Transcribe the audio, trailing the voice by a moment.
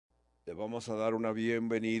Le vamos a dar una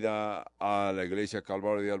bienvenida a la Iglesia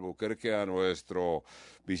Calvario de Albuquerque, a nuestro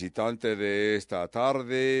visitante de esta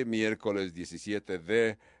tarde, miércoles 17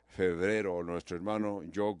 de febrero. Nuestro hermano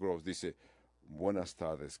Joe Groves dice, buenas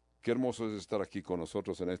tardes. Qué hermoso es estar aquí con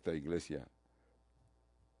nosotros en esta iglesia.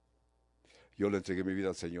 Yo le entregué mi vida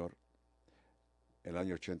al Señor en el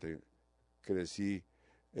año 80. Crecí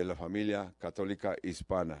en la familia católica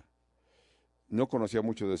hispana. No conocía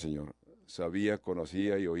mucho del Señor. Sabía,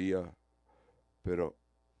 conocía y oía, pero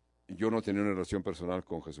yo no tenía una relación personal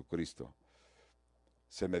con Jesucristo.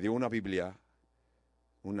 Se me dio una Biblia,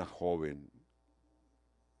 una joven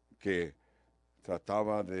que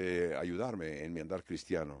trataba de ayudarme en mi andar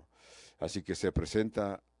cristiano. Así que se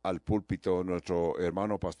presenta al púlpito nuestro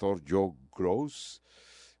hermano pastor Joe Groves,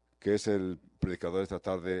 que es el predicador de esta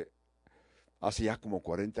tarde, hace ya como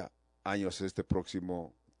 40 años esta próxima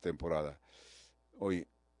temporada. Hoy,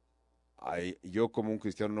 yo como un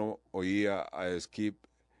cristiano oía a Skip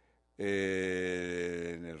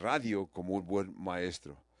en el radio como un buen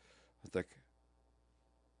maestro. Hasta que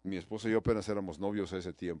mi esposo y yo apenas éramos novios a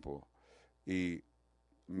ese tiempo y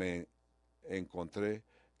me encontré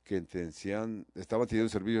que estaban teniendo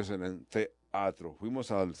servicios en el teatro.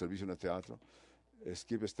 Fuimos al servicio en el teatro.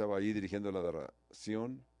 Skip estaba ahí dirigiendo la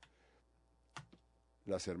adoración.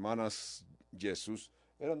 Las hermanas Jesús,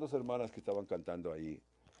 eran dos hermanas que estaban cantando ahí.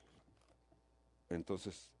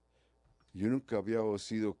 Entonces, yo nunca había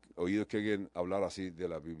oído que alguien hablara así de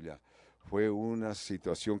la Biblia. Fue una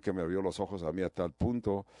situación que me abrió los ojos a mí a tal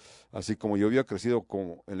punto, así como yo había crecido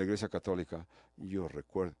en la iglesia católica. Yo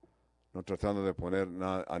recuerdo, no tratando de poner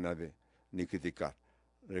a nadie, ni criticar.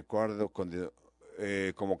 Recuerdo cuando,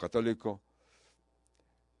 como católico,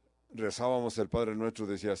 rezábamos el Padre Nuestro,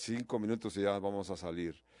 decía 5 minutos y ya vamos a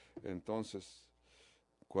salir. Entonces,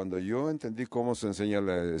 cuando yo entendí cómo se enseña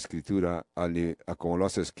la Escritura a cómo lo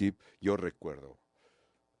hace Skip, yo recuerdo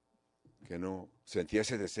que no sentía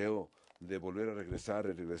ese deseo de volver a regresar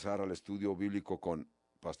al estudio bíblico con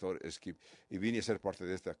Pastor Skip, y vine a ser parte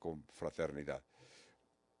de esta confraternidad.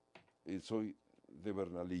 Y soy de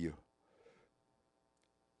Bernalillo.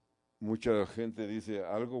 Mucha gente dice,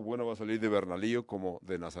 algo bueno va a salir de Bernalillo como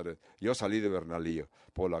de Nazaret. Yo salí de Bernalillo.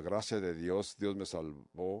 Por la gracia de Dios, Dios me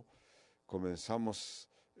salvó. Comenzamos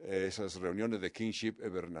esas reuniones de Kingship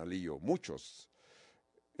en Bernalillo. Muchos.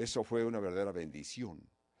 Eso fue una verdadera bendición,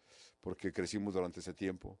 porque crecimos durante ese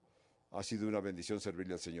tiempo. Ha sido una bendición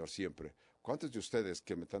servirle al Señor siempre. ¿Cuántos de ustedes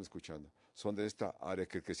que me están escuchando son de esta área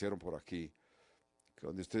que crecieron por aquí?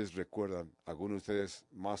 Donde ustedes recuerdan, algunos de ustedes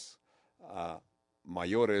más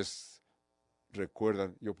mayores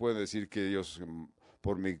recuerdan, yo puedo decir que ellos,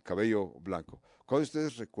 por mi cabello blanco, ¿cuántos de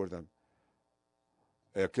ustedes recuerdan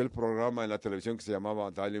aquel programa en la televisión que se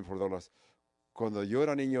llamaba Dialing for Dollars? Cuando yo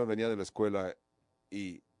era niño venía de la escuela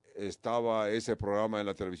y estaba ese programa en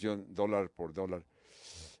la televisión, dólar por dólar,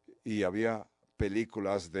 y había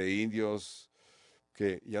películas de indios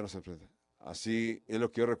que ya no se presentan. Así es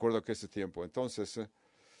lo que yo recuerdo que ese tiempo. Entonces,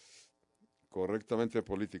 correctamente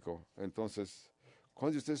político. Entonces,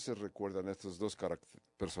 ¿cuándo ustedes se recuerdan estos dos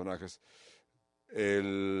personajes?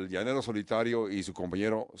 El llanero solitario y su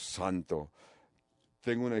compañero santo.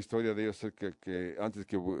 Tengo una historia de ellos que antes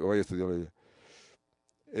que vaya a estudiar,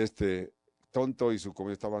 este tonto y su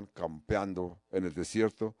compañero estaban campeando en el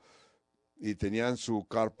desierto y tenían su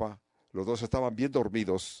carpa. Los dos estaban bien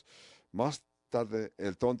dormidos. Más tarde,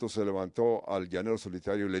 el tonto se levantó al llanero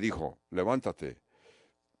solitario y le dijo, levántate.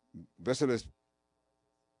 ¿Ves el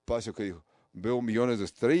espacio? Que dijo, veo millones de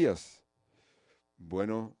estrellas.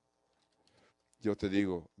 Bueno, yo te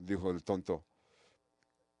digo, dijo el tonto,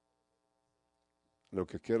 lo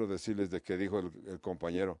que quiero decirles de que dijo el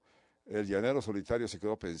compañero. El llanero solitario se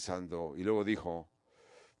quedó pensando y luego dijo,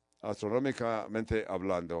 astronómicamente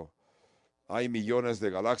hablando, hay millones de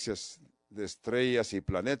galaxias, de estrellas y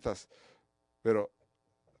planetas, pero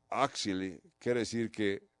actually quiere decir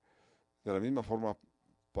que de la misma forma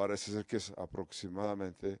parece ser que es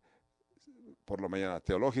aproximadamente por la mañana.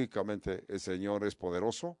 Teológicamente el Señor es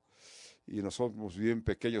poderoso y nosotros somos bien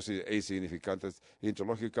pequeños e insignificantes.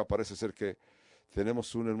 Teológica parece ser que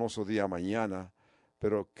tenemos un hermoso día mañana,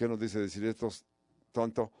 pero ¿qué nos dice decir esto?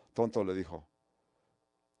 Tonto le dijo,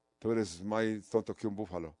 tú eres más tonto que un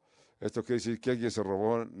búfalo. Esto quiere decir que alguien se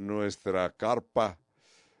robó nuestra carpa.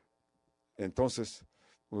 Entonces,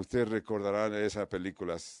 ustedes recordarán esas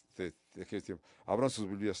películas de aquel tiempo. Abran sus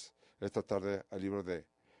Biblias esta tarde al libro de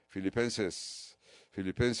Filipenses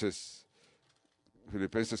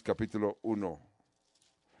capítulo 1.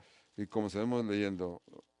 Y comenzaremos leyendo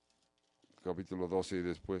capítulo 12 y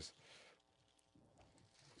después.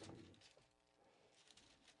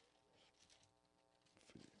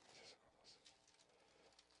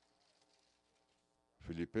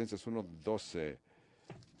 Filipenses 1:12,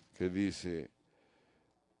 que dice: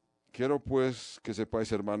 quiero pues que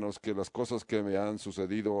sepáis, hermanos, que las cosas que me han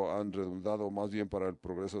sucedido han redundado más bien para el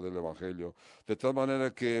progreso del Evangelio, de tal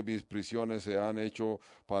manera que mis prisiones se han hecho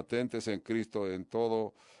patentes en Cristo en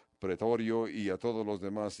todo pretorio y a todos los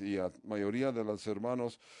demás, y a mayoría de los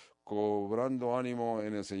hermanos, cobrando ánimo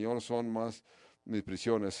en el Señor, son más mis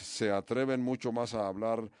prisiones. Se atreven mucho más a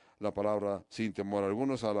hablar la palabra sin temor.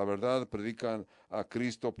 Algunos a la verdad predican a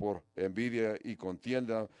Cristo por envidia y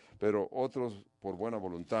contienda, pero otros por buena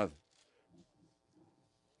voluntad.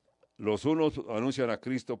 Los unos anuncian a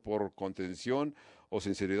Cristo por contención o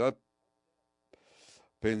sinceridad,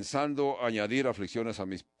 pensando añadir aflicciones a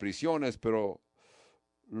mis prisiones, pero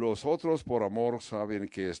los otros por amor saben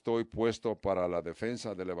que estoy puesto para la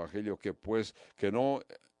defensa del Evangelio, que no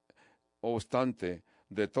obstante,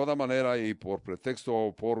 de toda manera y por pretexto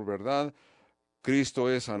o por verdad,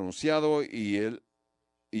 Cristo es anunciado, y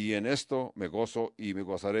en esto me gozo y me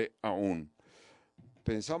gozaré aún.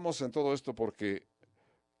 Pensamos en todo esto porque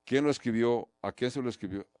 ¿quién lo escribió? ¿A quién se lo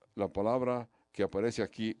escribió? La palabra que aparece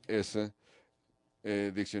aquí es,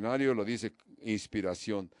 diccionario lo dice,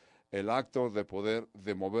 inspiración, el acto de poder,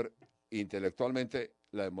 de mover intelectualmente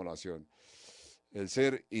la emoción. El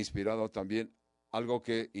ser inspirado también, algo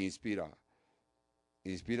que inspira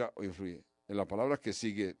o influye. En la palabra que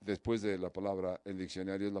sigue después de la palabra en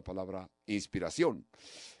diccionario es la palabra inspiración.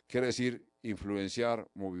 Quiere decir influenciar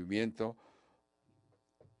movimiento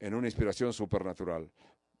en una inspiración supernatural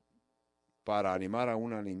para animar a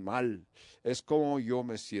un animal. Es como yo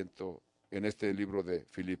me siento en este libro de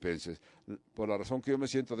Filipenses. Por la razón que yo me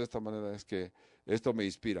siento de esta manera es que esto me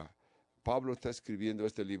inspira. Pablo está escribiendo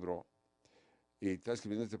este libro, y está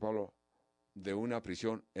escribiendo Pablo de una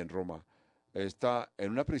prisión en Roma. Está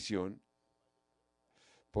en una prisión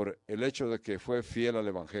por el hecho de que fue fiel al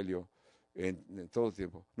Evangelio en todo el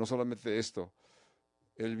tiempo. No solamente esto,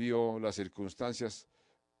 él vio las circunstancias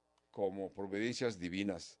como providencias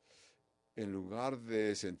divinas. En lugar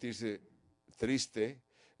de sentirse triste,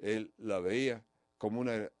 él la veía como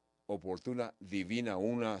una oportuna divina,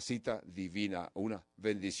 una cita divina, una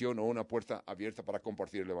bendición o una puerta abierta para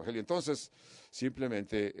compartir el Evangelio. Entonces,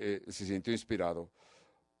 simplemente se sintió inspirado.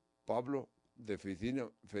 Pablo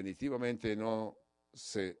definitivamente no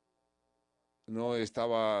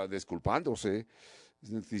estaba disculpándose,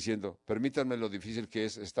 diciendo, permítanme lo difícil que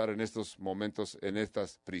es estar en estos momentos, en esta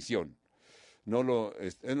prisión. No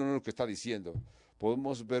es lo que está diciendo.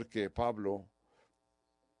 Podemos ver que Pablo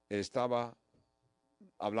estaba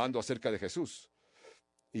hablando acerca de Jesús,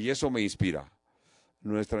 y eso me inspira.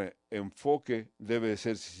 Nuestro enfoque debe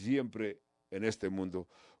ser siempre en este mundo,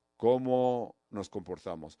 cómo nos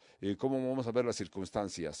comportamos y cómo vamos a ver las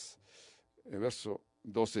circunstancias. En verso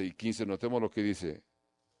 12 y 15, notemos lo que dice.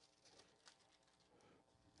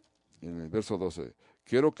 En el verso 12,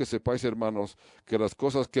 quiero que sepáis, hermanos, que las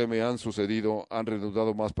cosas que me han sucedido han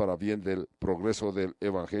redundado más para bien del progreso del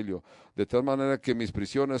Evangelio, de tal manera que mis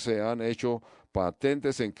prisiones se han hecho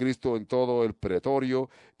patentes en Cristo en todo el pretorio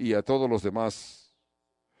y a todos los demás.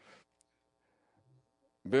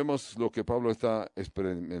 Vemos lo que Pablo está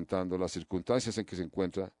experimentando, las circunstancias en que se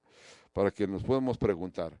encuentra, para que nos podamos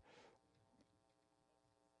preguntar,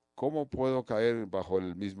 ¿cómo puedo caer bajo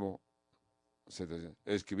el mismo?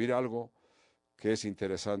 Escribir algo que es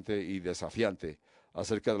interesante y desafiante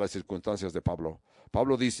acerca de las circunstancias de Pablo.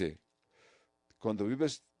 Pablo dice, cuando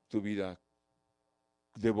vives tu vida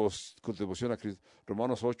con devoción a Cristo,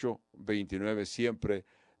 Romanos 8:29, siempre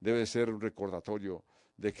debe ser un recordatorio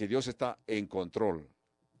de que Dios está en control.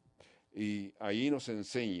 Y ahí nos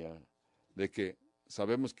enseña de que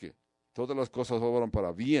sabemos que todas las cosas obran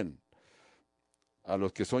para bien a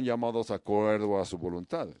los que son llamados de acuerdo a su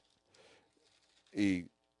voluntad. Y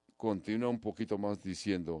continúa un poquito más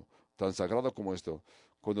diciendo, tan sagrado como esto,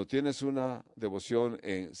 cuando tienes una devoción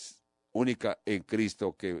única en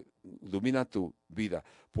Cristo que domina tu vida,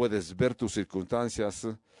 puedes ver tus circunstancias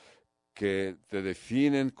que te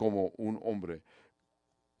definen como un hombre.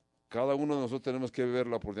 Cada uno de nosotros tenemos que ver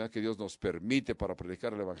la oportunidad que Dios nos permite para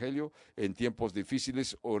predicar el Evangelio en tiempos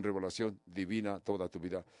difíciles o en revelación divina toda tu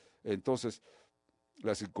vida. Entonces,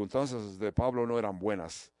 las circunstancias de Pablo no eran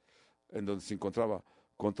buenas en donde se encontraba.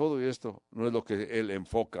 Con todo esto, no es lo que él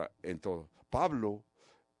enfoca en todo. Pablo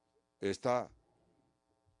está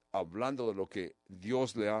hablando de lo que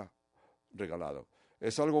Dios le ha regalado.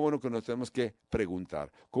 Es algo bueno que nos tenemos que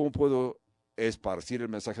preguntar. ¿Cómo puedo esparcir el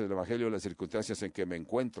mensaje del Evangelio en las circunstancias en que me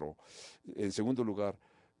encuentro? En segundo lugar,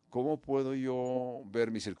 ¿cómo puedo yo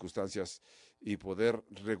ver mis circunstancias y poder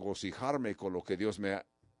regocijarme con lo que Dios me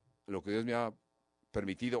ha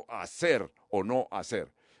permitido hacer o no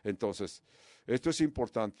hacer? Entonces, Esto es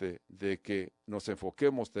importante de que nos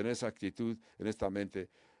enfoquemos en esa actitud, en esta mente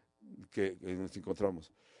que nos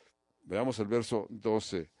encontramos. Veamos el verso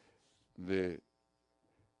 12 de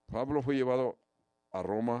Pablo fue llevado a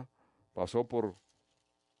Roma, pasó por,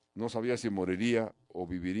 no sabía si moriría o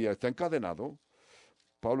viviría, está encadenado.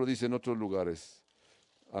 Pablo dice en otros lugares,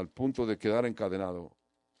 al punto de quedar encadenado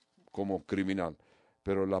como criminal.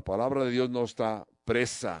 Pero la palabra de Dios no está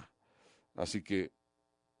presa. Así que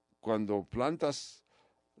cuando plantas,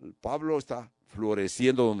 Pablo está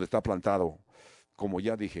floreciendo donde está plantado. Como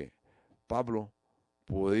ya dije, Pablo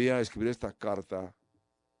podía escribir esta carta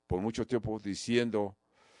por mucho tiempo diciendo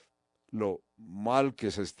lo mal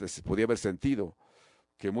que se podía haber sentido,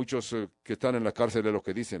 que muchos que están en la cárcel es lo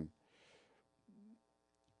que dicen.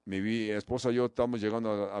 Mi esposa y yo estamos llegando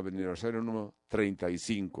a aniversario número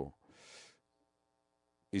 35.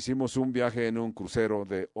 Hicimos un viaje en un crucero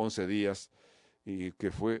de 11 días y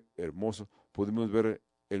que fue hermoso. Pudimos ver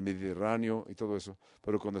el Mediterráneo y todo eso.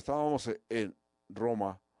 Pero cuando estábamos en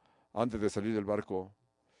Roma, antes de salir del barco,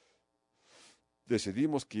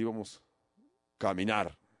 decidimos que íbamos a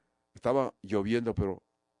caminar. Estaba lloviendo, pero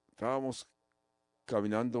estábamos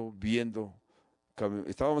caminando, viendo.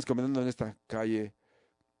 Estábamos caminando en esta calle.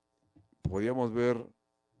 Podíamos ver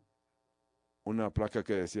una placa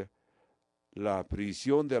que decía la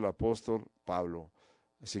prisión del apóstol Pablo.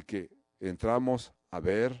 Así que entramos a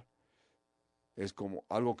ver. Es como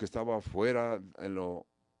algo que estaba fuera en lo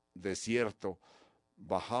desierto.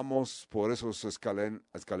 Bajamos por esos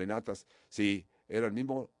escalinatas. Sí, era el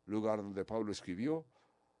mismo lugar donde Pablo escribió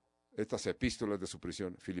estas epístolas de su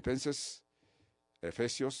prisión. Filipenses,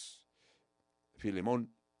 Efesios,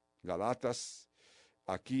 Filemón, Galatas.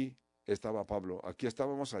 Aquí estaba Pablo. Aquí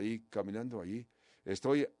estábamos ahí, caminando allí.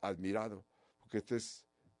 Estoy admirado, porque este es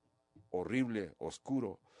horrible,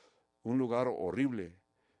 oscuro, un lugar horrible,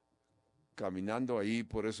 caminando ahí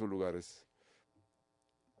por esos lugares.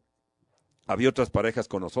 Había otras parejas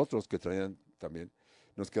con nosotros que traían también.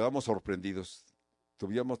 Nos quedamos sorprendidos.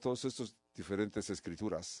 Tuvimos todas estas diferentes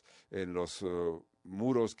escrituras en los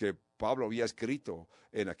muros que Pablo había escrito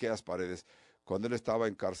en aquellas paredes cuando él estaba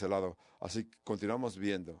encarcelado. Así que continuamos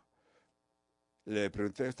viendo. Le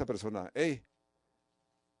pregunté a esta persona, hey,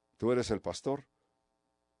 ¿tú eres el pastor?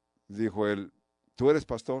 Dijo él, ¿tú eres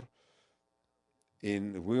pastor? Y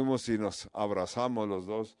fuimos y nos abrazamos los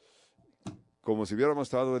dos, como si hubiéramos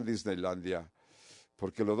estado en Disneylandia,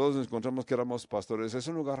 porque los dos nos encontramos que éramos pastores. Es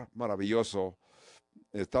un lugar maravilloso.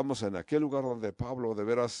 Estamos en aquel lugar donde Pablo de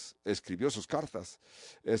veras escribió sus cartas.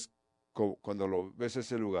 Es cuando lo ves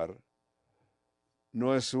ese lugar,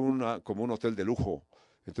 no es como un hotel de lujo.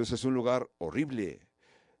 Entonces es un lugar horrible.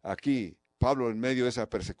 Aquí, Pablo, en medio de esa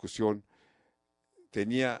persecución,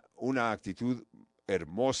 tenía una actitud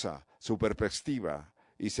hermosa, su perspectiva,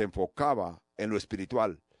 y se enfocaba en lo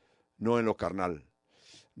espiritual, no en lo carnal.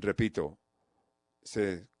 Repito,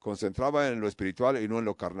 se concentraba en lo espiritual y no en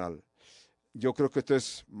lo carnal. Yo creo que esto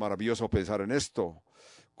es maravilloso pensar en esto.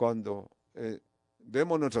 Cuando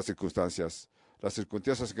vemos nuestras circunstancias, las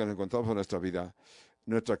circunstancias que nos encontramos en nuestra vida,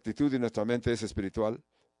 nuestra actitud y nuestra mente es espiritual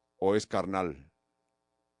o es carnal.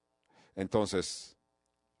 Entonces,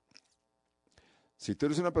 si tú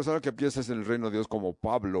eres una persona que piensas en el reino de Dios como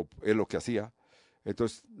Pablo es lo que hacía,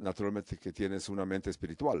 entonces naturalmente que tienes una mente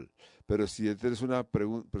espiritual. Pero si eres una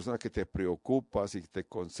persona que te preocupas y te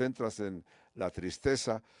concentras en la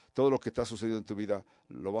tristeza, todo lo que está sucediendo en tu vida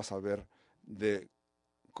lo vas a ver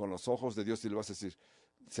con los ojos de Dios y le vas a decir,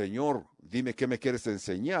 Señor, dime qué me quieres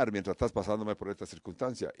enseñar mientras estás pasándome por esta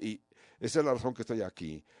circunstancia. Y esa es la razón que estoy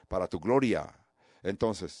aquí, para tu gloria.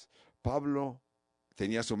 Entonces, Pablo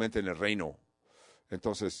tenía su mente en el reino.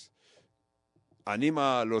 Entonces,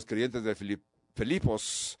 anima a los creyentes de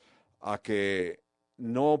Filipos a que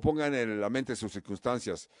no pongan en la mente sus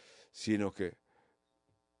circunstancias, sino que,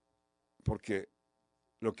 porque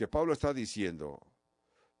lo que Pablo está diciendo,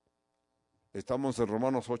 estamos en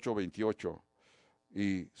Romanos 8:28,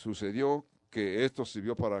 y sucedió que esto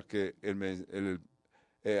sirvió para que el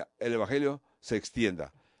evangelio se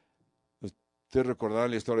extienda. Usted recordará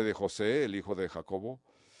la historia de José, el hijo de Jacobo.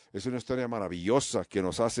 Es una historia maravillosa que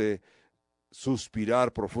nos hace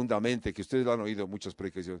suspirar profundamente, que ustedes lo han oído en muchas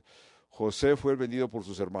predicaciones. José fue vendido por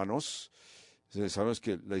sus hermanos. Sabemos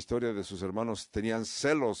que la historia de sus hermanos tenían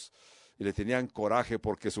celos y le tenían coraje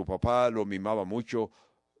porque su papá lo mimaba mucho.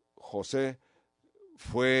 José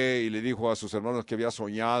fue y le dijo a sus hermanos que había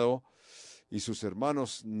soñado y sus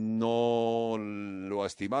hermanos no lo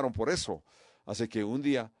estimaron por eso. Así que un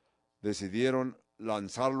día decidieron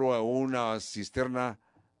lanzarlo a una cisterna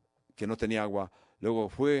que no tenía agua. Luego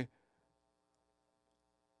fue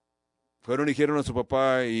Fueron y hirieron a su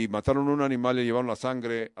papá y mataron un animal y llevaron la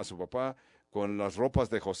sangre a su papá con las ropas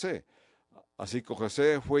de José. Así que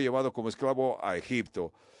José fue llevado como esclavo a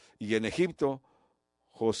Egipto. Y en Egipto,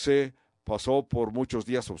 José pasó por muchos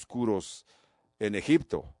días oscuros en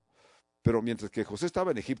Egipto. Pero mientras que José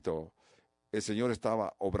estaba en Egipto, el Señor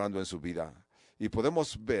estaba obrando en su vida. Y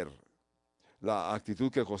podemos ver la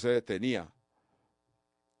actitud que José tenía.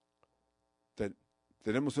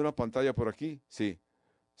 ¿Tenemos una pantalla por aquí? Sí,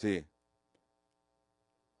 sí.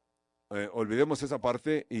 Olvidemos esa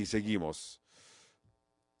parte y seguimos.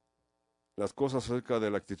 Las cosas acerca de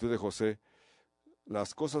la actitud de José,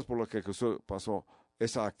 las cosas por las que José pasó,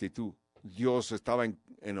 esa actitud, Dios estaba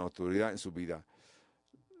en autoridad en su vida.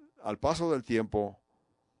 Al paso del tiempo,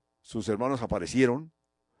 sus hermanos aparecieron,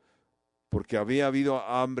 porque había habido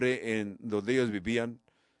hambre en donde ellos vivían,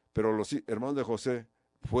 pero los hermanos de José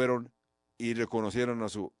fueron y reconocieron a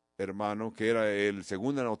su hermano, que era el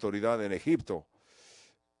segundo en autoridad en Egipto,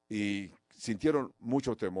 y sintieron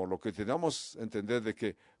mucho temor. Lo que tenemos que entender de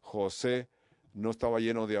que José no estaba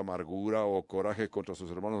lleno de amargura o coraje contra sus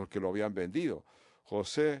hermanos que lo habían vendido.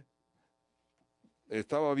 José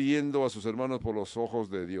estaba viendo a sus hermanos por los ojos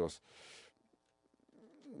de Dios.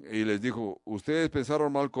 Y les dijo, ustedes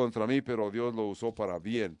pensaron mal contra mí, pero Dios lo usó para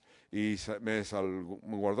bien. Y me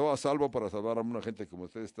guardó a salvo para salvar a una gente como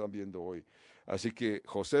ustedes están viendo hoy. Así que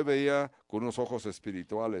José veía con unos ojos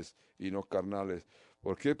espirituales y no carnales.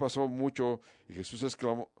 ¿Por qué pasó mucho? Y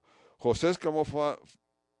José exclamó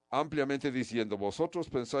ampliamente diciendo, vosotros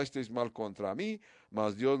pensasteis mal contra mí,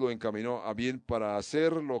 mas Dios lo encaminó a bien para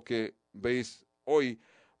hacer lo que veis hoy,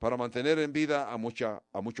 para mantener en vida a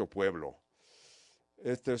mucho pueblo.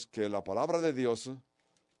 Esto es que la palabra de Dios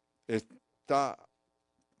está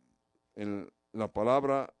en la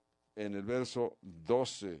palabra en el verso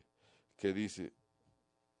 12, que dice,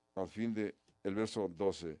 al fin del verso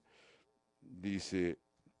 12, dice,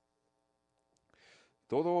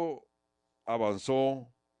 todo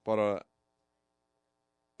avanzó para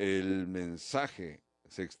el mensaje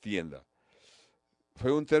se extienda.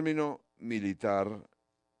 Fue un término militar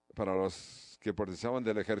para los que participaban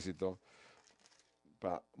del ejército,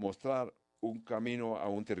 para mostrar un camino a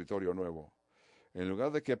un territorio nuevo. En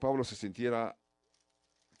lugar de que Pablo se sintiera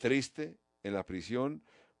triste en la prisión,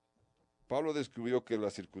 Pablo descubrió que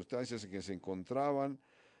las circunstancias en que se encontraban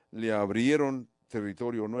le abrieron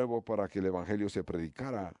territorio nuevo para que el evangelio se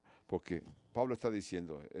predicara, porque Pablo está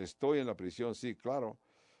diciendo, estoy en la prisión, sí, claro,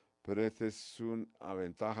 pero esta es una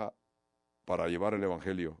ventaja para llevar el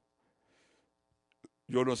evangelio.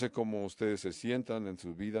 Yo no sé cómo ustedes se sientan en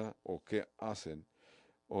su vida o qué hacen,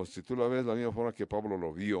 o si tú la ves de la misma forma que Pablo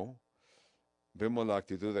lo vio, vemos la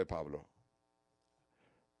actitud de Pablo.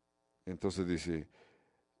 Entonces dice,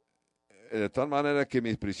 de tal manera que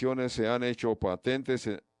mis prisiones se han hecho patentes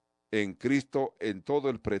en Cristo en todo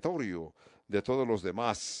el pretorio de todos los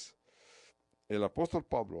demás. El apóstol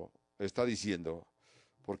Pablo está diciendo,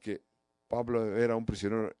 porque Pablo era un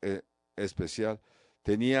prisionero especial,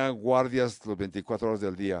 tenía guardias las 24 horas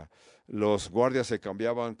del día. Los guardias se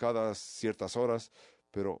cambiaban cada ciertas horas,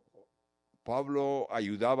 pero Pablo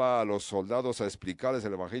ayudaba a los soldados a explicarles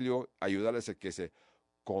el evangelio, ayudarles a que se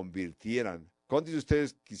convirtieran. ¿Cuántos de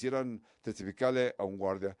ustedes quisieran testificarle a un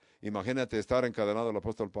guardia? Imagínate estar encadenado al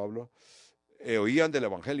apóstol Pablo. Oían del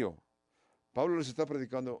evangelio. Pablo les está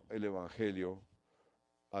predicando el evangelio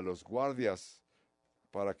a los guardias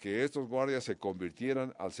para que estos guardias se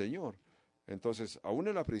convirtieran al Señor. Entonces, aún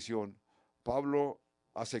en la prisión, Pablo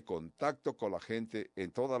hace contacto con la gente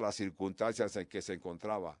en todas las circunstancias en que se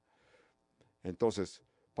encontraba. Entonces,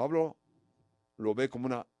 Pablo lo ve como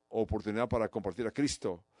una oportunidad para compartir a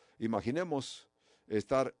Cristo. Imaginemos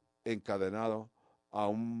estar encadenado a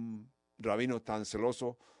un rabino tan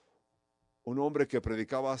celoso, un hombre que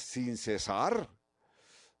predicaba sin cesar,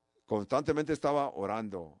 constantemente estaba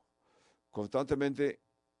orando, constantemente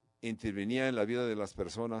intervenía en la vida de las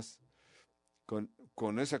personas,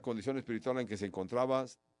 con esa condición espiritual en que se encontraba,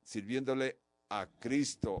 sirviéndole a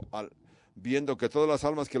Cristo, viendo que todas las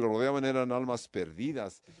almas que lo rodeaban eran almas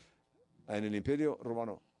perdidas. En el Imperio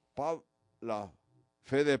Romano, la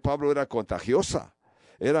fe de Pablo era contagiosa,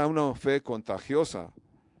 era una fe contagiosa.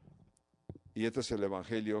 Y este es el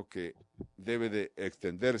evangelio que debe de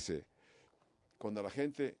extenderse. Cuando la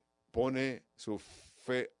gente pone su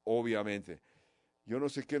fe, obviamente. Yo no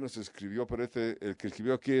sé quién nos escribió, pero el que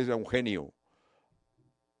escribió aquí era un genio.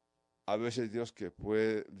 A veces Dios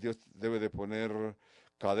debe de poner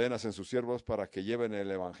cadenas en sus siervos para que lleven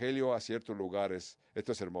el evangelio a ciertos lugares.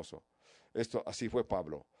 Esto es hermoso. Así fue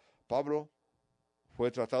Pablo. Pablo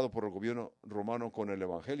fue tratado por el gobierno romano con el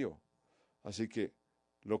evangelio. Así que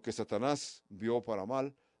lo que Satanás vio para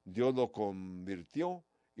mal, Dios lo convirtió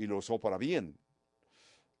y lo usó para bien.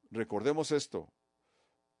 Recordemos esto,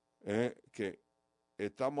 que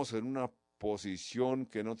estamos en una posición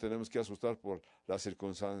que no tenemos que asustar por las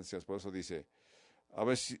circunstancias. Por eso dice, a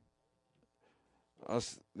ver si,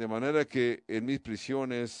 de manera que en mis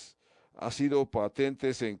prisiones ha sido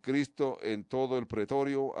patentes en Cristo en todo el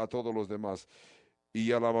pretorio a todos los demás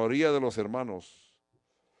y a la mayoría de los hermanos.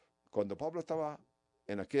 Cuando Pablo estaba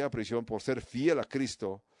en aquella prisión por ser fiel a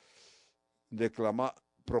Cristo,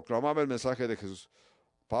 proclamaba el mensaje de Jesús.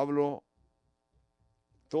 Pablo,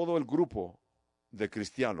 todo el grupo de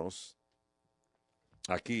cristianos,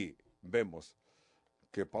 aquí vemos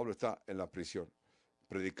que Pablo está en la prisión,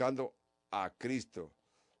 predicando a Cristo.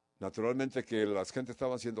 Naturalmente que las gentes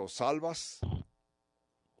estaban siendo salvas.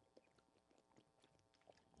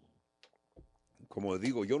 Como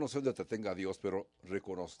digo, yo no sé dónde te tenga Dios, pero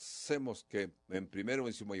reconocemos que en primero,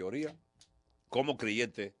 en su mayoría, como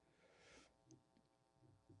creyente,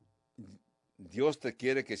 Dios te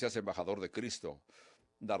quiere que seas embajador de Cristo.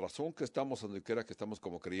 La razón que estamos donde quiera que estamos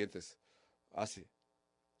como creyentes, hace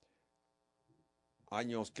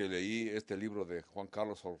años que leí este libro de Juan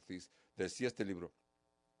Carlos Ortiz, decía este libro,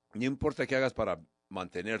 no importa qué hagas para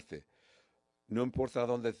mantenerte, no importa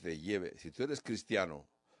dónde te lleve, si tú eres cristiano,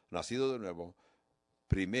 nacido de nuevo,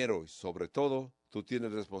 primero y sobre todo, tú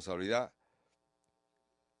tienes responsabilidad.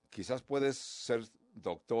 Quizás puedes ser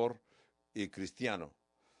doctor y cristiano.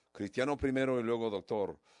 Cristiano primero y luego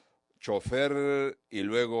doctor. Chofer y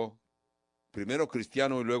luego, primero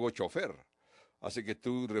cristiano y luego chofer. Así que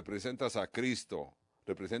tú representas a Cristo,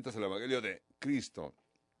 representas el Evangelio de Cristo.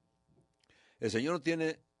 El Señor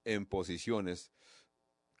tiene en posiciones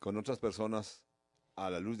con otras personas a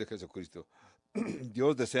la luz de Jesucristo.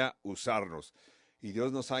 Dios desea usarnos y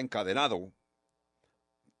Dios nos ha encadenado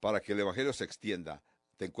para que el Evangelio se extienda.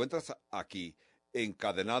 Te encuentras aquí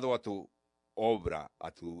encadenado a tu obra,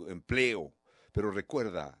 a tu empleo, pero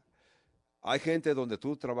recuerda, hay gente donde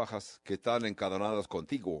tú trabajas que están encadenadas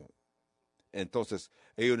contigo. Entonces,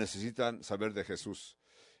 ellos necesitan saber de Jesús.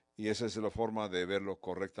 Y esa es la forma de verlo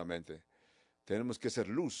correctamente. Tenemos que ser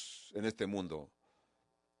luz en este mundo.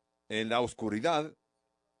 En la oscuridad,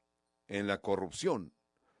 en la corrupción,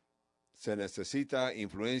 se necesita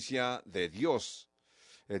influencia de Dios.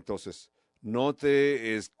 Entonces, no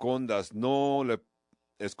te escondas, no le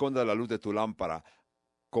escondas la luz de tu lámpara.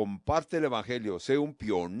 Comparte el Evangelio, sé un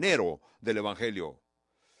pionero del Evangelio.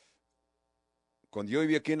 Cuando yo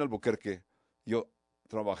vivía aquí en Albuquerque, yo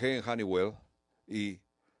trabajé en Honeywell y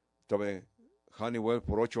trabajé Honeywell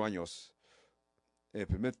por 8 años. El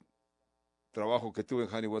primer trabajo que tuve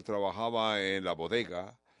en Honeywell trabajaba en la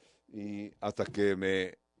bodega y hasta que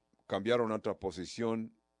me cambiaron a otra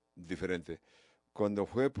posición diferente. Cuando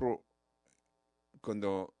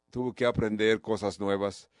tuve que aprender cosas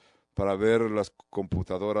nuevas para ver las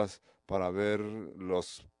computadoras, para ver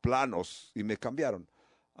los planos y me cambiaron.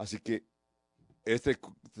 Así que este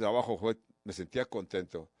trabajo me sentía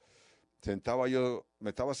contento. Me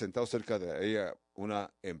estaba sentado cerca de ella,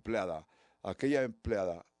 una empleada. Aquella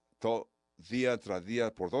empleada, día tras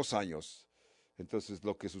día, por 2 años. Entonces,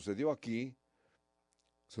 lo que sucedió aquí,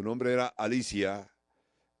 su nombre era Alicia,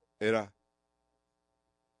 era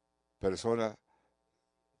persona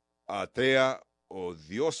atea,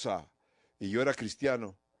 odiosa, y yo era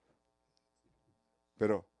cristiano.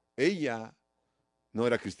 Pero ella no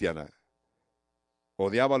era cristiana.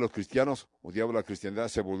 Odiaba a los cristianos, odiaba la cristiandad,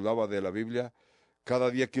 se burlaba de la Biblia. Cada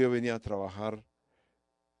día que yo venía a trabajar,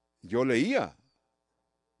 yo leía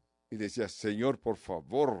y decía, Señor, por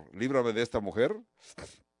favor, líbrame de esta mujer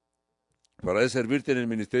para servirte en el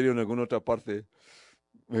ministerio en alguna otra parte.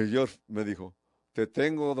 El Señor me dijo, te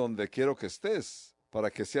tengo donde quiero que estés para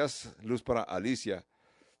que seas luz para Alicia.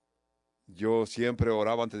 Yo siempre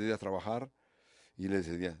oraba antes de ir a trabajar y le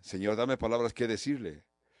decía, Señor, dame palabras que decirle.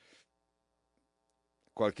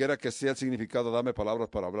 Cualquiera que sea el significado, dame palabras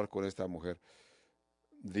para hablar con esta mujer.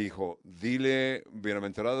 Dijo, dile,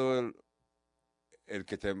 bienaventurado el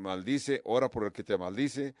que te maldice, ora por el que te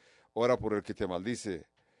maldice, ora por el que te maldice.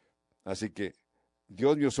 Así que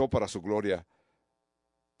Dios me usó para su gloria.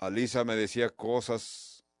 Alisa me decía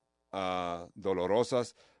cosas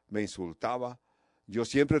dolorosas, me insultaba. Yo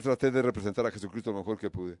siempre traté de representar a Jesucristo lo mejor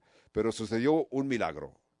que pude, pero sucedió un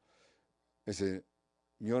milagro. El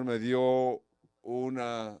Señor me dio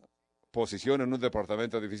una posición en un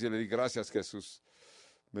departamento difícil. Le di gracias, Jesús.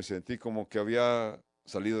 Me sentí como que había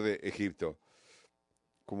salido de Egipto.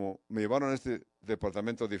 Como me llevaron a este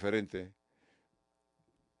departamento diferente.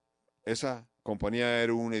 Esa compañía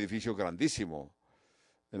era un edificio grandísimo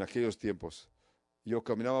en aquellos tiempos. Yo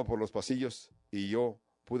caminaba por los pasillos y yo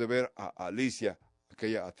pude ver a Alicia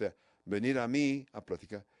aquella atea, venir a mí a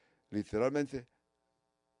platicar. Literalmente,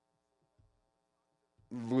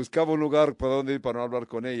 buscaba un lugar para donde ir para no hablar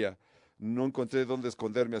con ella. No encontré dónde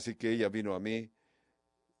esconderme, así que ella vino a mí.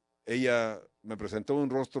 Ella me presentó un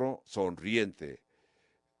rostro sonriente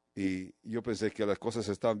y yo pensé que las cosas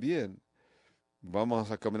están bien.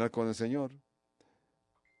 Vamos a caminar con el Señor.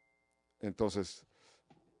 Entonces,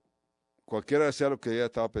 cualquiera sea lo que ella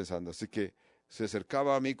estaba pensando. Así que se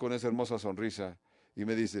acercaba a mí con esa hermosa sonrisa y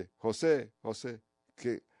me dice, José,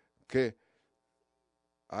 ¿qué?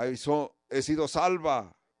 Ay, he sido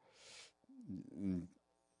salva.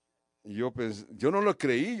 Yo no lo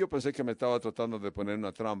creí, yo pensé que me estaba tratando de poner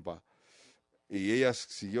una trampa. Y ella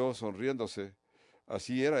siguió sonriéndose.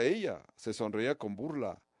 Así era ella, se sonreía con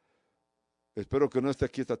burla. Espero que no esté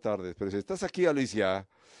aquí esta tarde, pero si estás aquí, Alicia,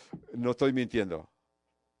 no estoy mintiendo.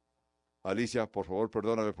 Alicia, por favor,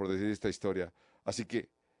 perdóname por decir esta historia. Así que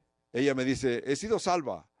ella me dice, he sido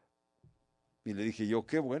salva. Y le dije yo,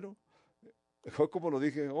 qué bueno. Fue como lo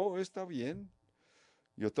dije, oh, está bien.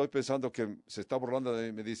 Yo estoy pensando que se está burlando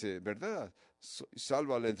de mí. Me dice, ¿verdad? Soy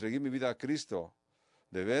salva, le entregué mi vida a Cristo.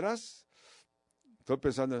 ¿De veras? Estoy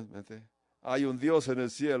pensando, hay un Dios en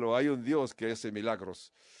el cielo, hay un Dios que hace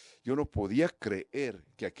milagros. Yo no podía creer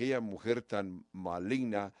que aquella mujer tan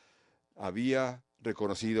maligna había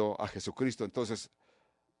reconocido a Jesucristo. Entonces,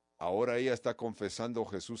 ahora ella está confesando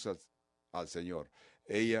Jesús al Señor.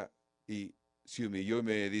 Ella se humilló y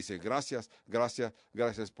me dice, gracias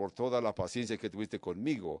por toda la paciencia que tuviste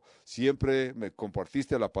conmigo. Siempre me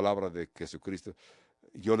compartiste la palabra de Jesucristo.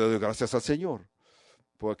 Yo le doy gracias al Señor.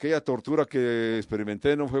 Por aquella tortura que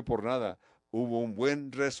experimenté no fue por nada. Hubo un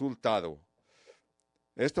buen resultado.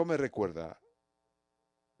 Esto me recuerda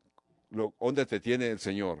dónde te tiene el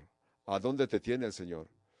Señor. ¿A dónde te tiene el Señor?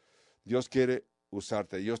 Dios quiere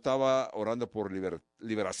usarte. Yo estaba orando por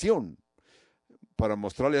liberación para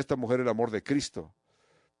mostrarle a esta mujer el amor de Cristo.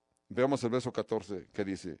 Veamos el verso 14 que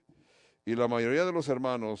dice, y la mayoría de los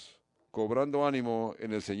hermanos, cobrando ánimo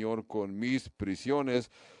en el Señor con mis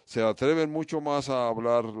prisiones, se atreven mucho más a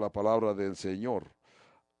hablar la palabra del Señor.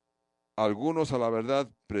 Algunos a la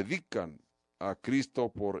verdad predican a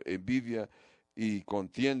Cristo por envidia y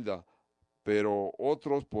contienda, pero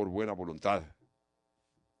otros por buena voluntad.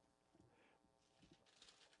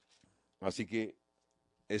 Así que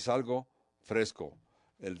es algo fresco.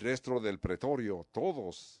 El resto del pretorio,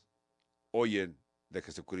 todos oyen de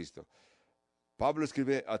Jesucristo. Pablo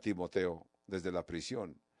escribe a Timoteo desde la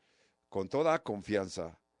prisión, con toda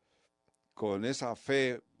confianza, con esa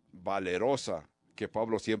fe valerosa que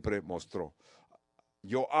Pablo siempre mostró.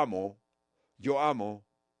 Yo amo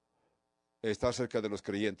estar cerca de los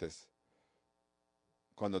creyentes.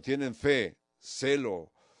 Cuando tienen fe,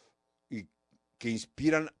 celo y que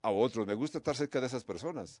inspiran a otros. Me gusta estar cerca de esas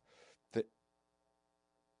personas.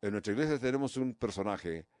 En nuestra iglesia tenemos un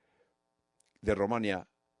personaje de Romania.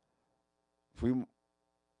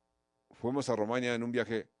 Fuimos a Romania en un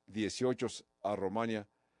viaje 18 a Romania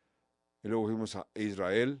y luego fuimos a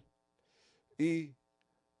Israel y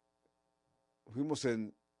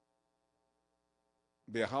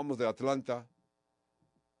viajamos de Atlanta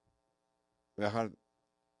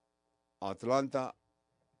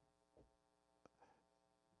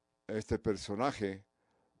este personaje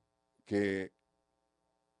que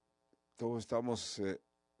todos estamos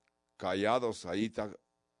callados ahí,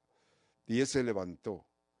 y él se levantó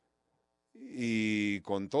y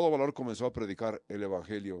con todo valor comenzó a predicar el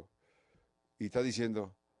evangelio y está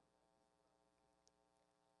diciendo,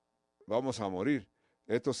 vamos a morir,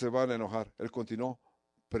 estos se van a enojar. Él continuó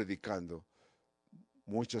predicando.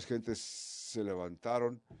 Muchas gentes se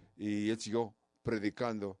levantaron y él siguió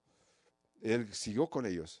predicando. Él siguió con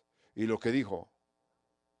ellos. Y lo que dijo,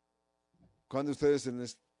 cuando ustedes en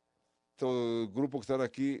este grupo que están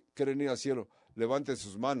aquí quieren ir al cielo, levanten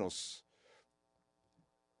sus manos.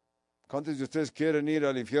 ¿Cuántos de ustedes quieren ir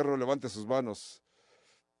al infierno? Levanten sus manos.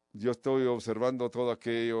 Yo estoy observando todo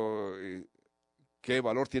aquello. ¿Qué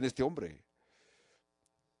valor tiene este hombre?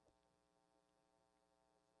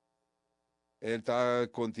 Él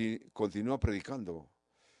continúa predicando.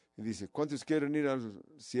 Y dice, ¿cuántos quieren ir al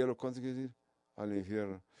cielo? ¿Cuántos quieren ir al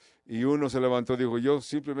infierno? Y uno se levantó y dijo, yo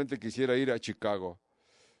simplemente quisiera ir a Chicago.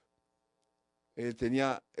 Él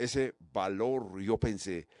tenía ese valor, yo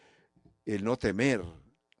pensé, el no temer,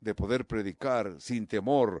 de poder predicar sin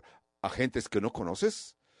temor a gentes que no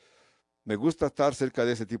conoces. Me gusta estar cerca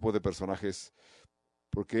de ese tipo de personajes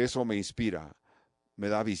porque eso me inspira, me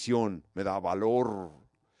da visión, me da valor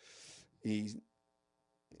y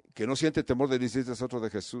que no siente temor de decirte es otro de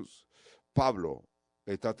Jesús. Pablo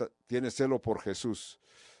tiene celo por Jesús,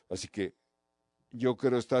 así que yo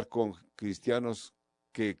quiero estar con cristianos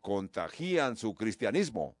que contagian su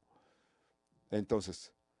cristianismo.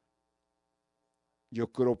 Entonces,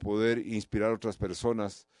 yo creo poder inspirar a otras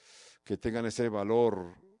personas que tengan ese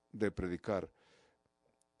valor de predicar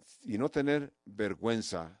y no tener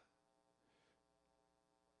vergüenza.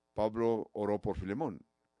 Pablo oró por Filemón.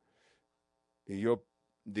 Y yo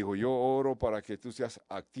oro para que tú seas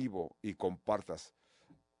activo y compartas.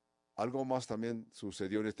 Algo más también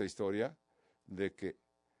sucedió en esta historia de que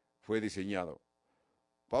fue diseñado.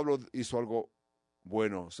 Pablo hizo algo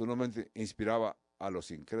bueno, no solamente inspiraba a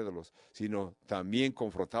los incrédulos, sino también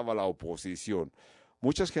confrontaba la oposición.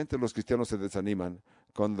 Mucha gente, los cristianos, se desaniman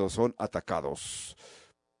cuando son atacados.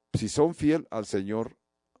 Si son fiel al Señor,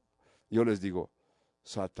 yo les digo,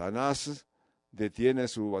 Satanás detiene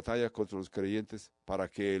su batalla contra los creyentes para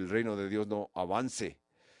que el reino de Dios no avance.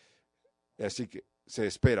 Así que se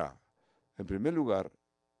espera. En primer lugar,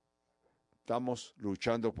 estamos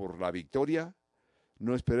luchando por la victoria.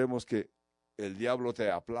 No esperemos que el diablo te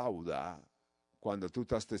aplauda cuando tú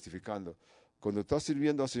estás testificando. Cuando estás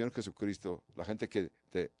sirviendo al Señor Jesucristo, la gente que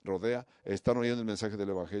te rodea están oyendo el mensaje del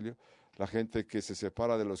Evangelio. La gente que se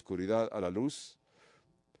separa de la oscuridad a la luz,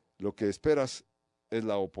 lo que esperas es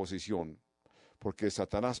la oposición, porque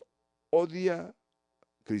Satanás odia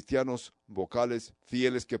cristianos vocales,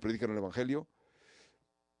 fieles que predican el Evangelio.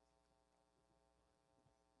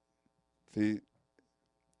 Si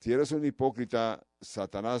eres un hipócrita,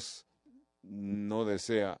 Satanás no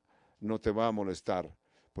te va a molestar,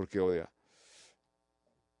 porque odia.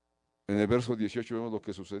 En el verso 18 vemos lo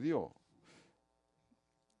que sucedió.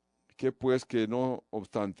 Que pues que no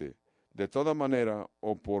obstante, de toda manera,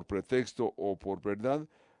 o por pretexto o por verdad,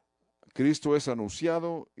 Cristo es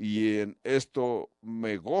anunciado, y en esto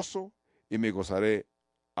me gozo y me gozaré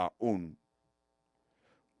aún.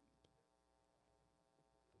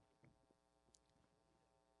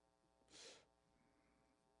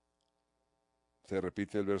 Se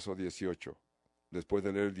repite el verso 18, después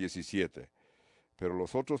de leer el 17. Pero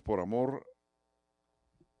los otros por amor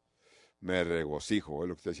me regocijo, es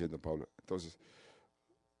lo que está diciendo Pablo. Entonces,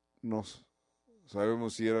 no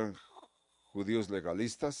sabemos si eran judíos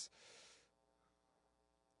legalistas.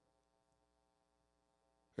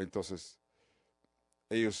 Entonces,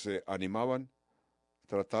 ellos se animaban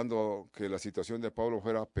tratando que la situación de Pablo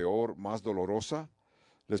fuera peor, más dolorosa.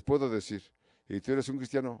 Les puedo decir, y tú eres un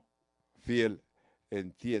cristiano fiel,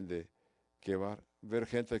 entiende que va a haber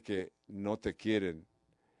gente que no te quieren.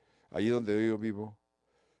 Allí donde yo vivo,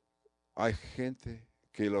 hay gente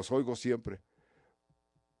que los oigo siempre.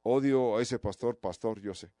 Odio a ese pastor,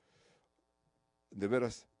 yo sé. De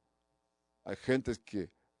veras, hay gentes que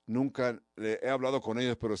nunca he hablado con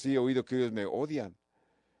ellos, pero sí he oído que ellos me odian.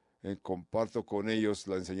 Comparto con ellos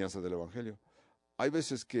la enseñanza del Evangelio. Hay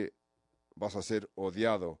veces que vas a ser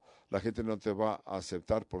odiado. La gente no te va a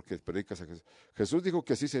aceptar porque predicas a Jesús. Jesús dijo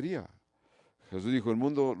que así sería. Jesús dijo, el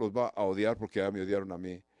mundo los va a odiar porque ya me odiaron a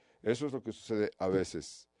mí. Eso es lo que sucede a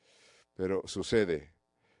veces. Pero sucede.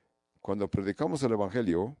 Cuando predicamos el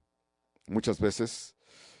Evangelio, muchas veces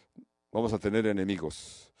vamos a tener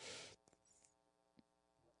enemigos.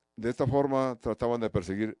 De esta forma trataban de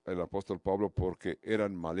perseguir al apóstol Pablo porque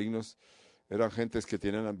eran malignos, eran gentes que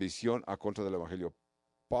tenían ambición a contra del Evangelio.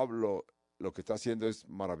 Pablo lo que está haciendo es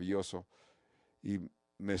maravilloso y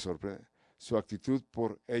me sorprende. Su actitud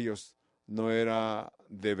por ellos no era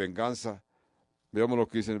de venganza. Veamos lo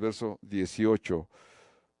que dice en el verso 18.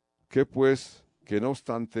 Que pues, que no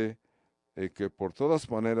obstante, que por todas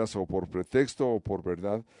maneras o por pretexto o por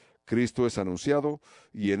verdad, Cristo es anunciado,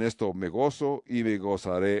 y en esto me gozo y me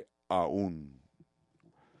gozaré aún.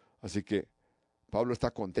 Así que Pablo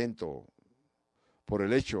está contento por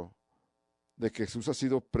el hecho de que Jesús ha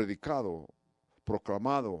sido predicado,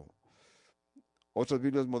 proclamado. Otras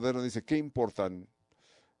Biblias modernas dicen, ¿qué importan?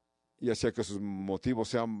 Ya sea que sus motivos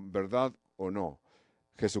sean verdad o no.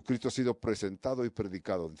 Jesucristo ha sido presentado y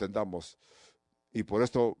predicado, entendamos. Y por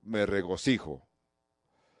esto me regocijo.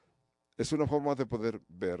 Es una forma de poder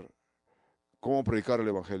ver cómo predicar el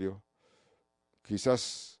Evangelio.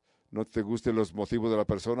 Quizás no te gusten los motivos de la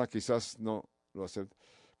persona, quizás no lo acepte.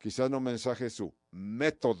 Quizás no mensaje su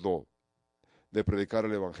método de predicar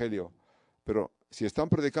el Evangelio. Pero si están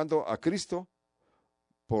predicando a Cristo,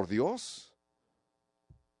 por Dios,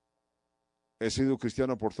 he sido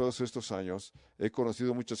cristiano por todos estos años, he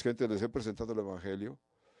conocido mucha gente, les he presentado el Evangelio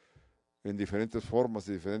en diferentes formas,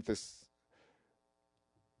 diferentes.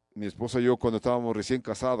 Mi esposa y yo, cuando estábamos recién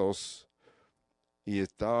casados y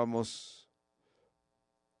estábamos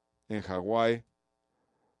en Hawái,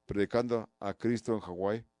 predicando a Cristo en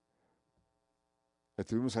Hawái,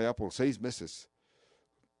 estuvimos allá por 6 meses.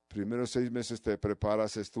 Primeros 6 meses te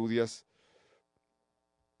preparas, estudias,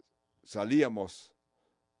 salíamos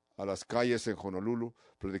a las calles en Honolulu,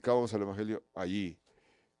 predicábamos el evangelio allí.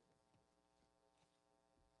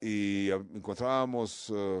 Y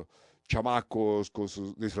encontrábamos chamacos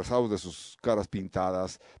disfrazados de sus caras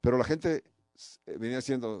pintadas, pero la gente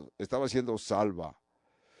estaba siendo salva.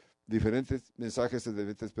 Diferentes mensajes de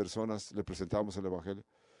diferentes personas le presentábamos el evangelio.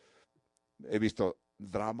 He visto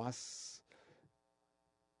dramas,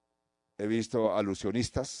 he visto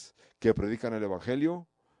alusionistas que predican el evangelio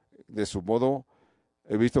de su modo.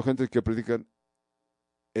 He visto gente que predican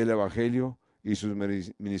el evangelio y su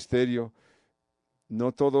ministerio.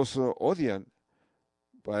 No todos odian.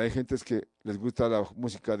 Hay gentes que les gusta la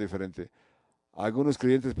música diferente. Algunos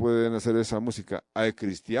creyentes pueden hacer esa música. Hay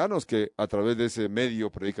cristianos que a través de ese medio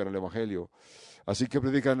predican el evangelio. Así que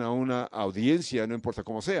predican a una audiencia, no importa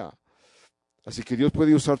cómo sea. Así que Dios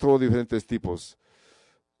puede usar todos diferentes tipos.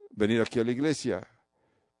 Venir aquí a la iglesia.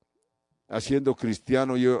 Haciendo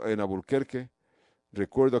cristiano yo en Albuquerque,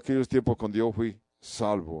 recuerdo aquellos tiempos cuando yo fui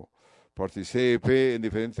salvo. Participé en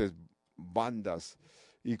diferentes bandas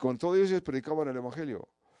y con todo ellos predicaban el evangelio.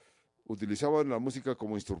 Utilizaban la música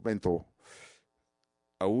como instrumento.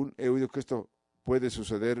 Aún he oído que esto puede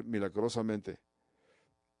suceder milagrosamente.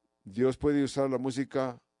 Dios puede usar la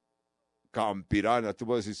música campirana. Tú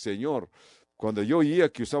vas a decir, Señor, cuando yo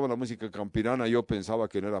oía que usaban la música campirana, yo pensaba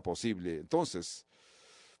que no era posible. Entonces,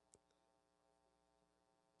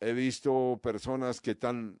 he visto personas que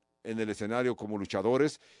están en el escenario como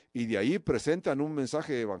luchadores y de ahí presentan un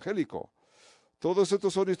mensaje evangélico. Todos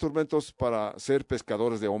estos son instrumentos para ser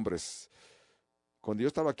pescadores de hombres. Cuando yo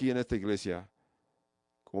estaba aquí en esta iglesia,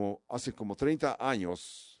 hace como 30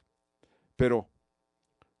 años, pero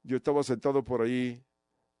yo estaba sentado por ahí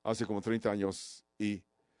hace como 30 años y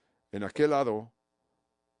en aquel lado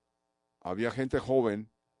había gente joven.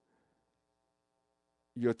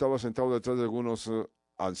 Yo estaba sentado detrás de algunos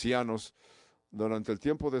ancianos. Durante el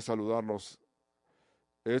tiempo de saludarlos,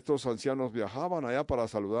 estos ancianos viajaban allá para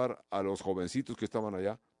saludar a los jovencitos que estaban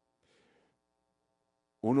allá.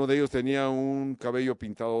 Uno de ellos tenía un cabello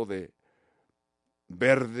pintado de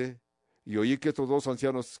verde y oí que estos dos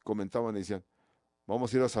ancianos comentaban y decían,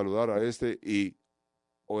 vamos a ir a saludar a este y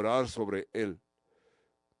orar sobre él.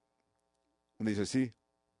 Me dice, sí,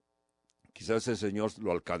 quizás el Señor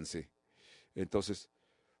lo alcance. Entonces,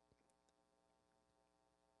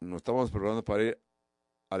 nos estábamos preparando para ir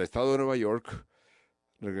al estado de Nueva York.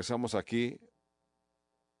 Regresamos aquí.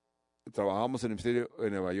 Trabajamos en el ministerio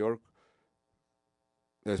en Nueva York.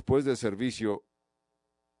 Después del servicio,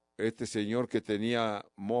 este señor que tenía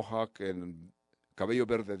mohawk, en cabello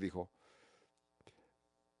verde, dijo,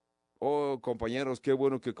 oh, compañeros, qué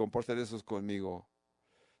bueno que comparten esos conmigo.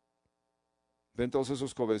 Ven todos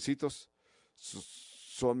esos jovencitos,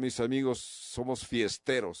 son mis amigos, somos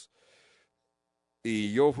fiesteros.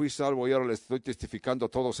 Y yo fui salvo y ahora les estoy testificando a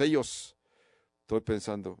todos ellos. Estoy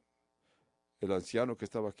pensando, el anciano que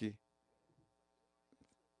estaba aquí,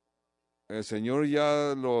 el Señor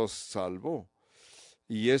ya los salvó.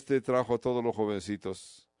 Y trajo a todos los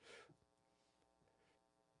jovencitos.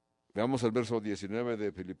 Veamos el verso 19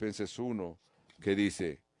 de Filipenses 1, que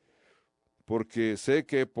dice, porque sé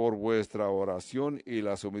que por vuestra oración y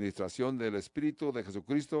la suministración del Espíritu de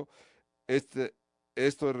Jesucristo,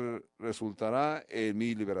 esto resultará en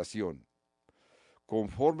mi liberación,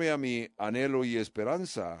 conforme a mi anhelo y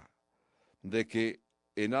esperanza de que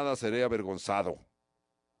en nada seré avergonzado.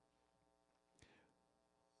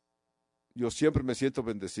 Yo siempre me siento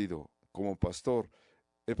bendecido como pastor.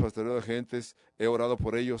 He pastoreado a gentes, he orado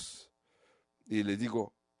por ellos y les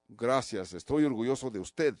digo, gracias, estoy orgulloso de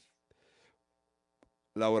usted.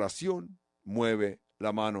 La oración mueve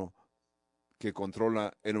la mano que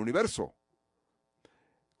controla el universo.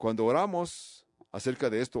 Cuando oramos acerca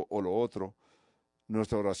de esto o lo otro,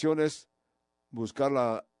 nuestra oración es buscar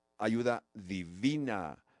la ayuda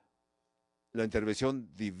divina, la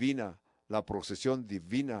intervención divina, la procesión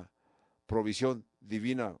divina, provisión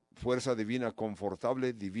divina, fuerza divina,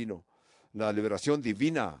 confortable divino, la liberación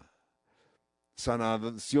divina,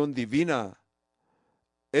 sanación divina.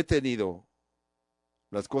 He tenido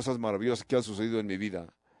las cosas maravillosas que han sucedido en mi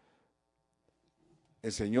vida.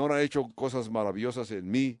 El Señor ha hecho cosas maravillosas en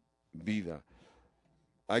mi vida.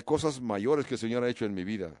 Hay cosas mayores que el Señor ha hecho en mi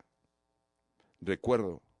vida.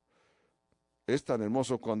 Recuerdo, es tan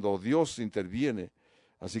hermoso cuando Dios interviene.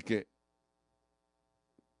 Así que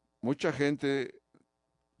mucha gente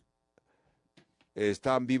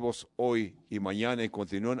están vivos hoy y mañana y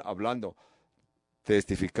continúan hablando,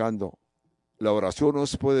 testificando. La oración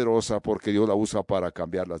es poderosa porque Dios la usa para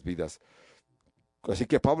cambiar las vidas. Así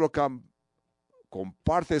que Pablo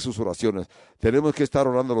comparte sus oraciones. Tenemos que estar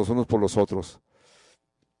orando los unos por los otros.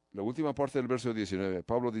 la última parte del verso 19,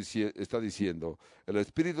 Pablo está diciendo, el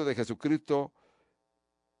Espíritu de Jesucristo,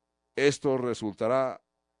 esto resultará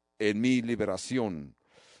en mi liberación,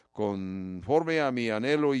 conforme a mi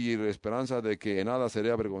anhelo y esperanza de que en nada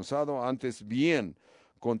seré avergonzado, antes bien,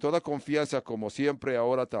 con toda confianza, como siempre,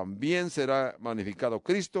 ahora también será magnificado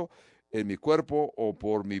Cristo en mi cuerpo, o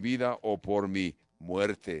por mi vida, o por mi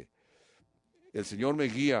muerte. El Señor me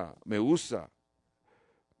guía, me usa.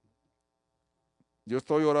 Yo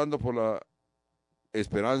estoy orando por la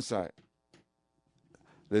esperanza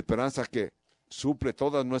que suple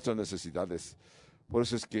todas nuestras necesidades. Por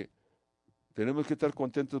eso es que tenemos que estar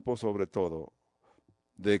contentos por sobre todo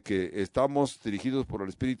de que estamos dirigidos por el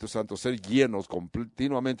Espíritu Santo, ser llenos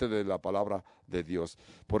continuamente de la palabra de Dios,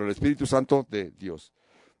 por el Espíritu Santo de Dios.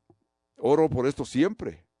 Oro por esto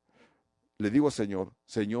siempre. Le digo al Señor,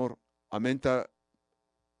 Señor, aumenta,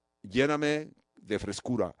 lléname de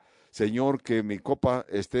frescura. Señor, que mi copa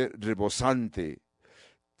esté rebosante.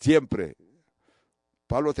 Siempre.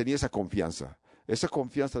 Pablo tenía esa confianza. Esa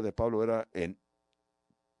confianza de Pablo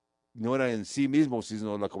no era en sí mismo,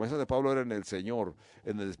 sino la confianza de Pablo era en el Señor,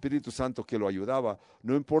 en el Espíritu Santo que lo ayudaba.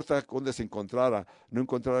 No importa dónde se encontrara, no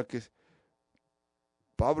encontrara que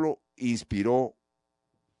Pablo inspiró.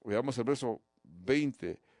 Veamos el verso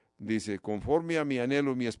 20. Dice, conforme a mi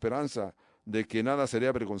anhelo y mi esperanza de que nada seré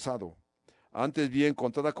avergonzado. Antes bien,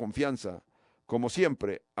 con toda confianza, como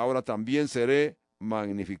siempre, ahora también seré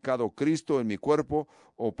magnificado Cristo en mi cuerpo,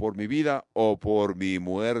 o por mi vida, o por mi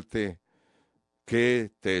muerte.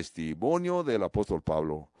 Qué testimonio del apóstol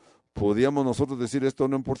Pablo. ¿Podríamos nosotros decir esto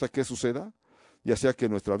no importa qué suceda? Ya sea que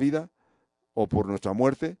nuestra vida, o por nuestra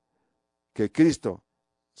muerte, que Cristo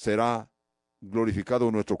será glorificado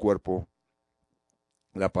en nuestro cuerpo.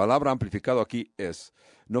 La palabra amplificado aquí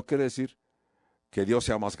no quiere decir que Dios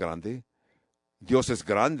sea más grande. Dios es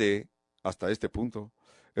grande hasta este punto.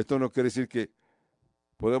 Esto no quiere decir que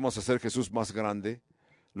podemos hacer Jesús más grande.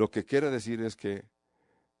 Lo que quiere decir es que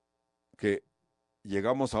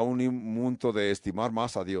llegamos a un punto de estimar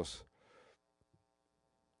más a Dios.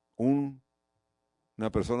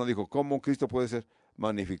 Una persona dijo, ¿cómo Cristo puede ser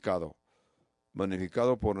magnificado?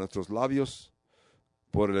 Magnificado por nuestros labios,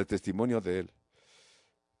 por el testimonio de Él.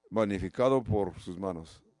 Magnificado por sus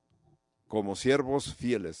manos, como siervos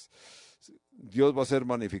fieles. Dios va a ser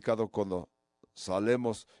magnificado cuando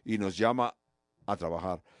salemos y nos llama a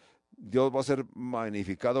trabajar. Dios va a ser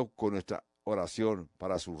magnificado con nuestra oración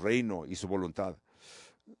para su reino y su voluntad.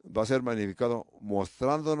 Va a ser magnificado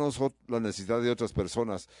mostrándonos la necesidad de otras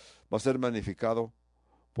personas. Va a ser magnificado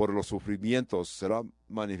por los sufrimientos. Será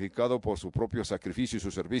magnificado por su propio sacrificio y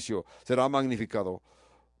su servicio. Será magnificado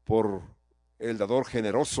por el dador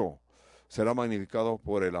generoso. Será magnificado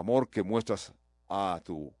por el amor que muestras a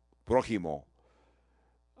tu prójimo.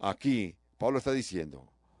 Aquí Pablo está diciendo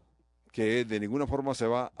que de ninguna forma se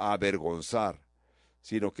va a avergonzar,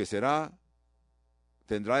 sino que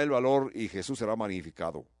tendrá el valor y Jesús será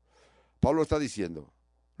magnificado. Pablo está diciendo,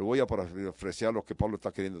 lo voy a parafrasear lo que Pablo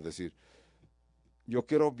está queriendo decir. Yo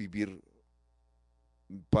quiero vivir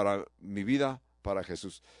para mi vida, para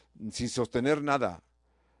Jesús, sin sostener nada.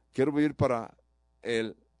 Quiero vivir para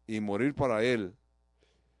Él y morir para Él.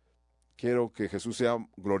 Quiero que Jesús sea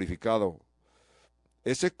glorificado.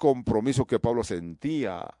 Ese compromiso que Pablo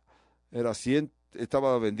sentía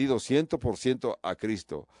estaba vendido 100% a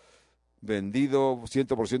Cristo. Vendido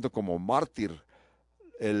 100% como mártir.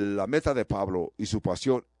 La meta de Pablo y su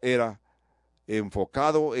pasión era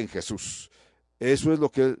enfocado en Jesús. Eso es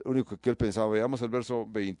lo único que él pensaba. Veamos el verso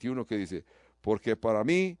 21 que dice, porque para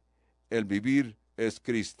mí el vivir es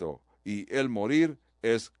Cristo y el morir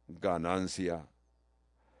es ganancia.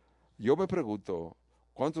 Yo me pregunto,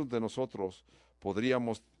 ¿cuántos de nosotros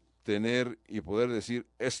podríamos tener y poder decir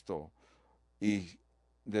esto y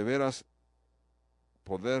de veras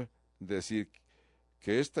poder decir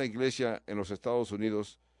que esta iglesia en los Estados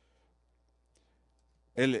Unidos,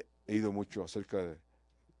 he leído mucho acerca de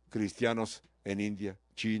cristianos en India,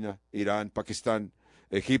 China, Irán, Pakistán,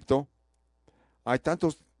 Egipto? Hay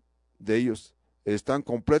tantos de ellos, están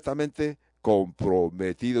completamente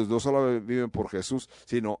comprometidos, no solo viven por Jesús,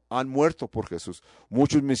 sino han muerto por Jesús.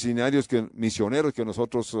 Muchos misioneros que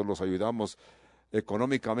nosotros los ayudamos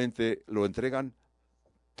económicamente, lo entregan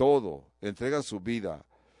todo, entregan su vida,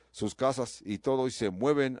 sus casas y todo, y se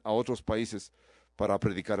mueven a otros países para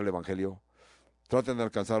predicar el evangelio. Tratan de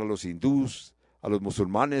alcanzar a los hindús, a los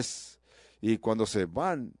musulmanes, y cuando se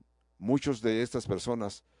van, muchos de estas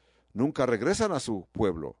personas nunca regresan a su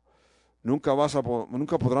pueblo. Nunca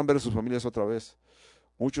podrán ver a sus familias otra vez.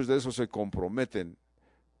 Muchos de esos se comprometen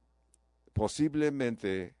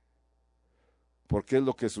posiblemente porque es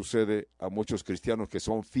lo que sucede a muchos cristianos que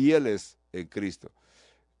son fieles en Cristo.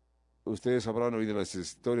 Ustedes habrán oído las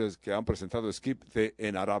historias que han presentado Skip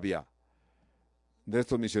en Arabia, de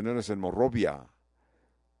estos misioneros en Monrovia.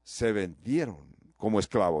 Se vendieron como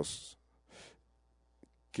esclavos.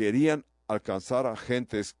 Querían alcanzar a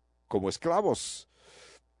gentes como esclavos.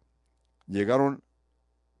 Llegaron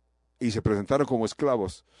y se presentaron como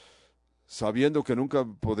esclavos, sabiendo que nunca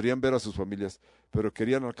podrían ver a sus familias, pero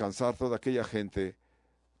querían alcanzar toda aquella gente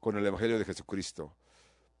con el Evangelio de Jesucristo.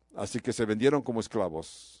 Así que se vendieron como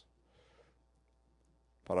esclavos,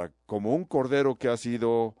 como un cordero que ha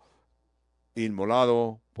sido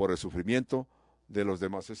inmolado por el sufrimiento de los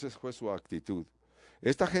demás. Esa fue su actitud.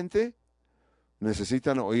 Esta gente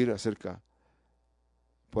necesitan oír acerca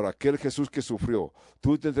por aquel Jesús que sufrió.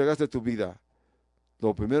 Tú te entregaste tu vida.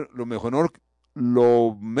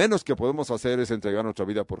 Lo menos que podemos hacer es entregar nuestra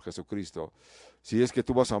vida por Jesucristo. Si es que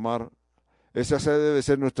tú vas a amar, esa debe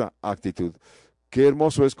ser nuestra actitud. Qué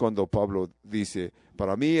hermoso es cuando Pablo dice,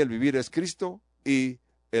 para mí el vivir es Cristo y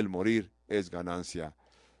el morir es ganancia.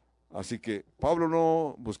 Así que Pablo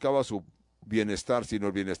no buscaba su bienestar, sino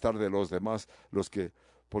el bienestar de los demás,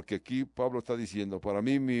 porque aquí Pablo está diciendo, para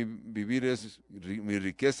mí mi vivir es mi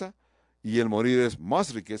riqueza y el morir es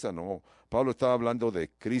más riqueza. No, Pablo está hablando de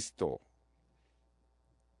Cristo.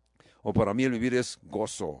 O para mí el vivir es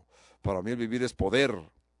gozo, para mí el vivir es poder,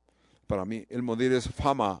 para mí el morir es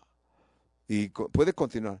fama. Y puede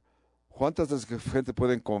continuar. ¿Cuántas de esa gente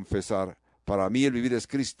pueden confesar, para mí el vivir es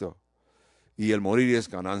Cristo y el morir es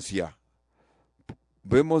ganancia?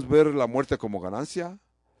 ¿Vemos ver la muerte como ganancia?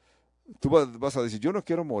 Tú vas a decir, yo no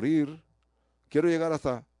quiero morir, quiero llegar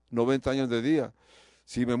hasta 90 años de día.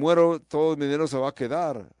 Si me muero, todo mi dinero se va a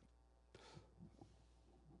quedar.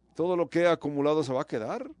 Todo lo que he acumulado se va a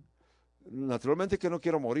quedar. Naturalmente que no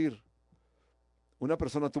quiero morir. Una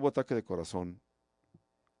persona tuvo ataque de corazón.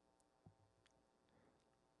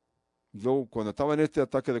 Yo, cuando estaba en este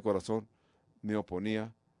ataque de corazón, me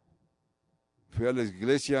oponía. Fui a la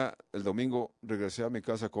iglesia el domingo, regresé a mi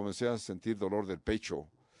casa, comencé a sentir dolor del pecho.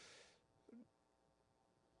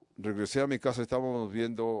 Regresé a mi casa, estábamos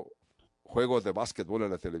viendo juegos de básquetbol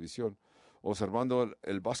en la televisión, observando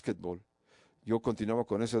el básquetbol. Yo continuaba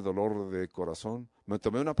con ese dolor de corazón. Me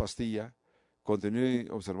tomé una pastilla, continué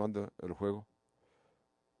observando el juego.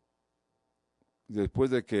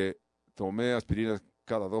 Después de que tomé aspirinas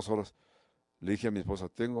cada 2 horas, le dije a mi esposa,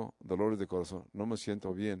 tengo dolores de corazón, no me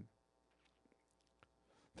siento bien.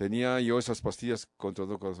 Tenía yo esas pastillas contra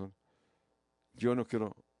el corazón. Yo no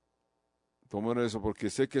quiero tomar eso porque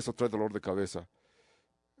sé que eso trae dolor de cabeza.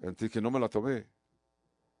 Entonces que no me la tomé.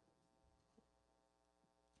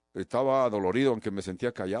 Estaba adolorido, aunque me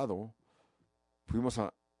sentía callado.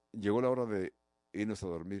 Llegó la hora de irnos a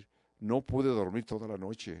dormir. No pude dormir toda la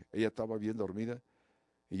noche. Ella estaba bien dormida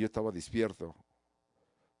y yo estaba despierto.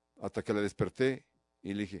 Hasta que la desperté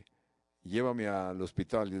y le dije, llévame al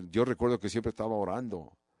hospital. Yo recuerdo que siempre estaba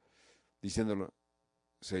orando, diciéndole,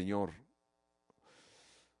 Señor,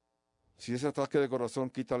 si ese ataque de corazón,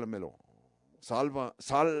 quítalemelo.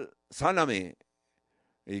 Sáname.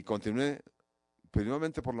 Y continué,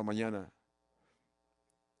 primeramente por la mañana.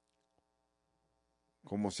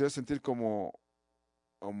 Comencé a sentir como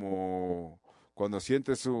cuando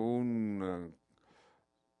sientes un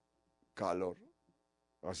calor.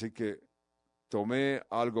 Así que tomé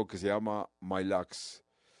algo que se llama Mylax.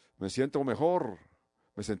 Me siento mejor,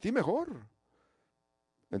 me sentí mejor.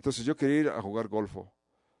 Entonces yo quería ir a jugar golfo.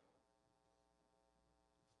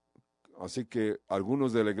 Así que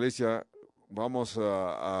algunos de la iglesia vamos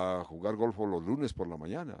a jugar golfo los lunes por la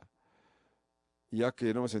mañana. Ya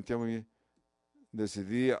que no me sentía muy bien,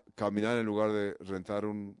 decidí caminar en lugar de rentar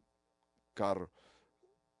un carro.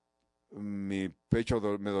 Mi pecho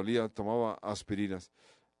me dolía, tomaba aspirinas.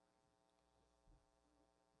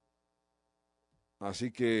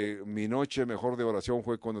 Así que mi noche mejor de oración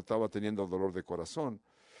fue cuando estaba teniendo dolor de corazón.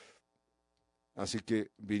 Así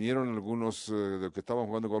que vinieron algunos de los que estaban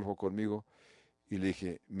jugando golfo conmigo y le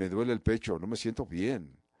dije, me duele el pecho, no me siento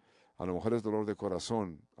bien. A lo mejor es dolor de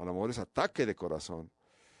corazón, a lo mejor es ataque de corazón.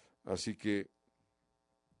 Así que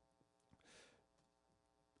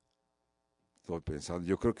estoy pensando,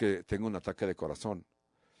 yo creo que tengo un ataque de corazón.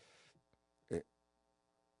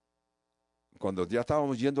 Cuando ya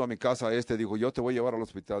estábamos yendo a mi casa, dijo, yo te voy a llevar al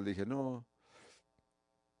hospital. Dije, no,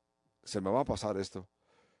 se me va a pasar esto.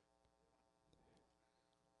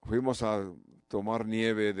 Fuimos a tomar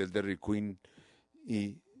nieve del Dairy Queen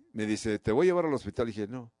y me dice, te voy a llevar al hospital. Dije,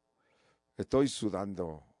 no, estoy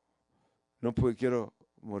sudando, no quiero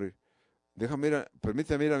morir.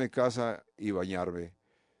 Permíteme ir a mi casa y bañarme.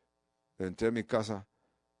 Entré a mi casa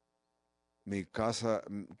mi casa,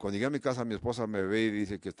 cuando llegué a mi casa, mi esposa me ve y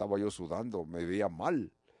dice que estaba yo sudando, me veía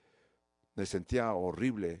mal, me sentía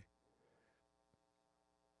horrible.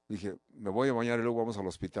 Dije, me voy a bañar y luego vamos al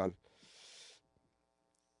hospital.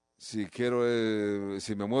 Si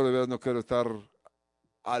me muero de verdad, no quiero estar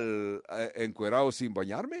encuerado sin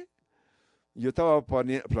bañarme. Yo estaba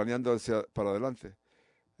planeando para adelante.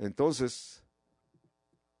 Entonces,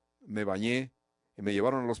 me bañé y me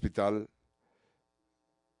llevaron al hospital.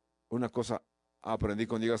 Una cosa aprendí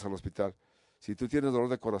cuando llegas al hospital. Si tú tienes dolor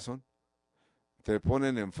de corazón, te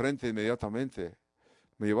ponen enfrente inmediatamente.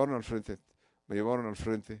 Me llevaron al frente, me llevaron al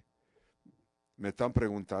frente. Me están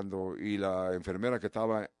preguntando y la enfermera que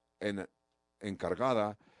estaba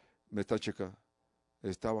encargada me está checando.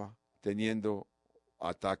 Estaba teniendo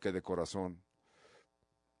ataque de corazón.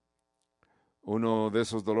 Uno de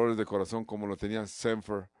esos dolores de corazón como lo tenía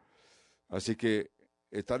Senfer. Así que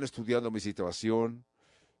están estudiando mi situación.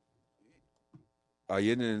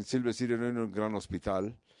 Ahí en Silver City no hay un gran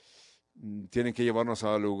hospital. Tienen que llevarnos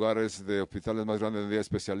a lugares de hospitales más grandes donde hay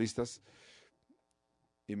especialistas.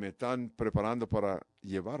 Y me están preparando para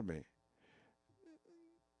llevarme.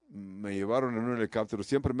 Me llevaron en un helicóptero.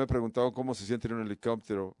 Siempre me he preguntado cómo se siente en un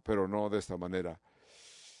helicóptero, pero no de esta manera.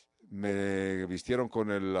 Me vistieron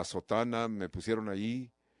con la sotana, me pusieron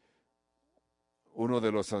allí. Uno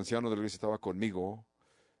de los ancianos de la iglesia estaba conmigo.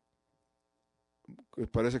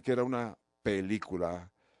 Parece que era una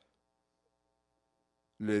película.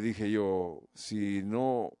 Le dije yo, si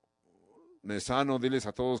no me sano, diles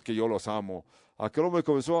a todos que yo los amo. Aquel hombre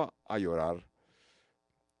comenzó a llorar.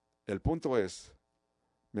 El punto es,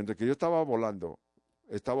 mientras que yo estaba volando,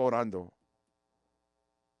 estaba orando,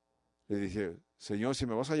 le dije, Señor, si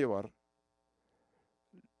me vas a llevar,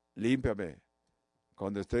 límpiame.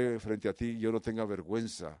 Cuando esté frente a ti, yo no tenga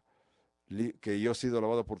vergüenza, que yo he sido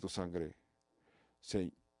lavado por tu sangre.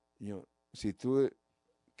 Señor, si tú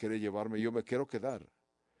quieres llevarme, yo me quiero quedar.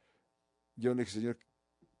 Yo le dije, Señor,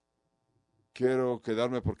 quiero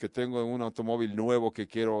quedarme porque tengo un automóvil nuevo que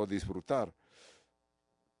quiero disfrutar.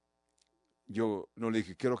 Yo no le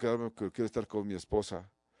dije, quiero quedarme porque quiero estar con mi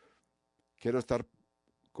esposa. Quiero estar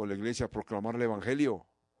con la iglesia, proclamar el evangelio.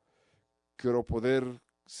 Quiero poder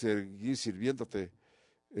seguir sirviéndote.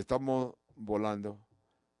 Estamos volando.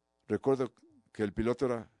 Recuerdo que el piloto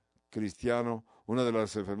era cristiano, una de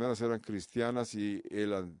las enfermeras eran cristianas y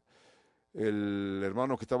el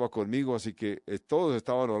hermano que estaba conmigo, así que todos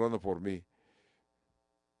estaban orando por mí.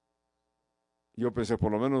 Yo pensé,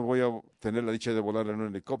 por lo menos voy a tener la dicha de volar en un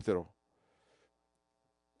helicóptero.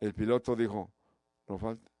 El piloto dijo, nos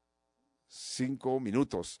faltan 5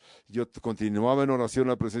 minutos. Yo continuaba en oración en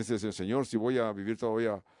la presencia del Señor. Si voy a vivir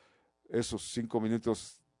todavía esos 5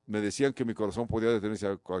 minutos, me decían que mi corazón podía detenerse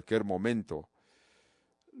a cualquier momento.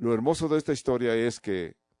 Lo hermoso de esta historia es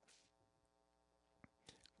que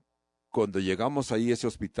cuando llegamos ahí a ese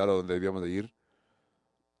hospital a donde debíamos de ir,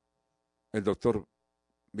 el doctor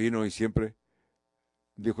vino y siempre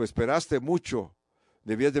dijo, esperaste mucho,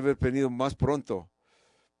 debías de haber venido más pronto.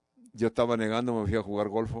 Yo estaba negando, me fui a jugar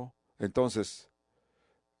golfo. Entonces,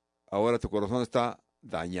 ahora tu corazón está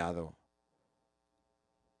dañado.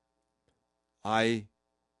 Hay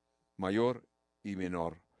mayor y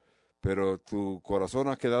menor, pero tu corazón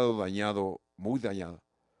ha quedado dañado, muy dañado.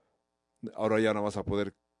 Ahora ya no vas a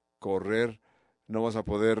poder correr, no vas a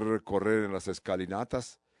poder correr en las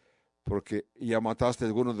escalinatas, porque ya mataste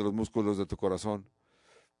algunos de los músculos de tu corazón.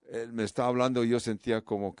 Él me estaba hablando y yo sentía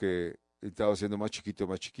como que estaba siendo más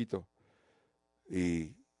chiquito.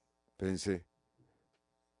 Y pensé,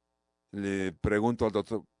 le pregunto al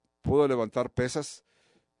doctor, ¿puedo levantar pesas?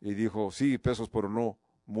 Y dijo, sí, pesos, pero no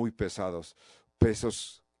muy pesados,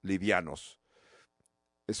 pesos livianos.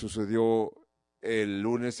 Eso sucedió el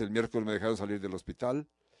lunes, el miércoles me dejaron salir del hospital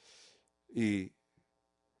y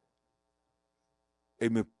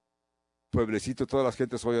en mi pueblecito todas las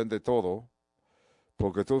gentes oyen de todo,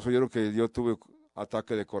 porque todos oyeron que yo tuve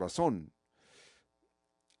ataque de corazón.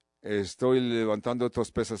 Estoy levantando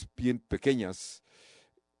otras pesas bien pequeñas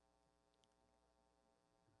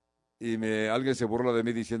y alguien se burla de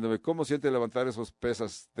mí diciéndome, ¿cómo siente levantar esos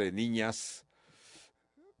pesas de niñas?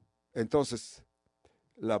 Entonces,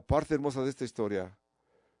 la parte hermosa de esta historia,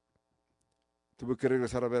 tuve que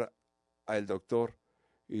regresar a ver al doctor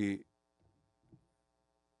y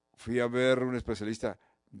fui a ver un especialista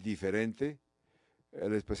diferente.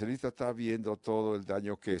 El especialista está viendo todo el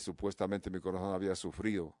daño que supuestamente mi corazón había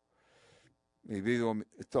sufrido.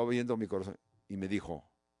 Estaba viendo mi corazón y me dijo,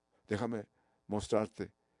 déjame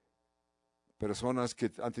mostrarte personas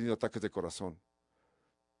que han tenido ataques de corazón,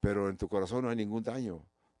 pero en tu corazón no hay ningún daño.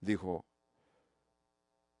 Dijo,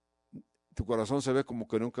 tu corazón se ve como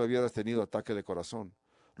que nunca hubieras tenido ataque de corazón.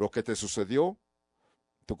 Lo que te sucedió,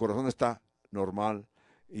 tu corazón está normal.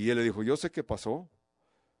 Y él le dijo, yo sé qué pasó.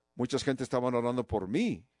 Mucha gente estaban orando por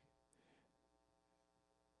mí.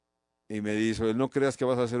 Y me dijo, no creas que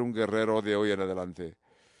vas a ser un guerrero de hoy en adelante.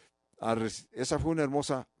 Esa fue una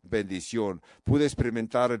hermosa bendición. Pude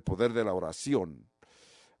experimentar el poder de la oración.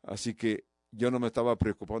 Así que yo no me estaba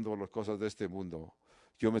preocupando por las cosas de este mundo.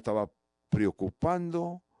 Yo me estaba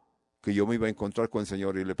preocupando que yo me iba a encontrar con el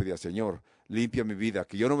Señor y le pedía, Señor, limpia mi vida,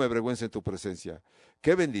 que yo no me avergüence en tu presencia.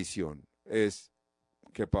 Qué bendición es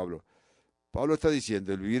que Pablo está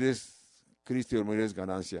diciendo, el vivir es Cristo y el morir es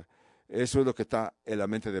ganancia. Eso es lo que está en la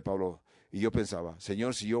mente de Pablo. Y yo pensaba,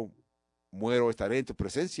 Señor, si yo muero, estaré en tu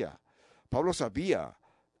presencia. Pablo sabía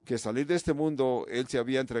que salir de este mundo, él se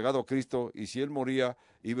había entregado a Cristo, y si él moría,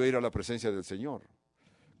 iba a ir a la presencia del Señor.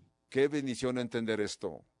 Qué bendición entender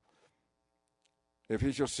esto.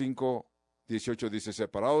 Efesios 5:18 dice,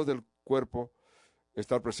 separados del cuerpo,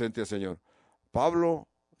 estar presente al Señor. Pablo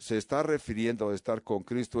se está refiriendo a estar con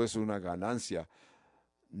Cristo es una ganancia.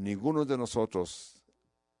 Ninguno de nosotros,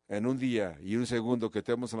 en un día y un segundo que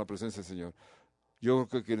estemos en la presencia del Señor, yo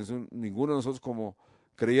creo que ninguno de nosotros como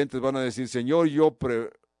creyentes van a decir, Señor, yo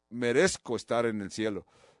merezco estar en el cielo.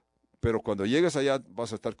 Pero cuando llegues allá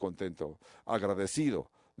vas a estar contento, agradecido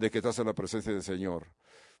de que estás en la presencia del Señor.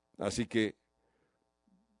 Así que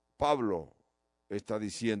Pablo está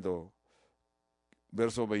diciendo,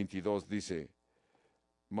 verso 22 dice,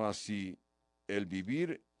 mas si el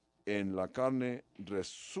vivir en la carne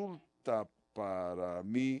resulta para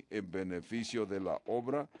mí en beneficio de la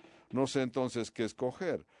obra, no sé entonces qué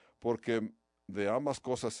escoger, porque de ambas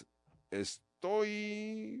cosas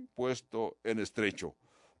estoy puesto en estrecho,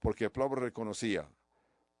 porque Pablo reconocía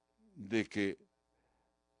de que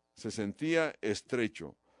se sentía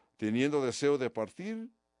estrecho, teniendo deseo de partir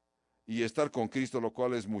y estar con Cristo, lo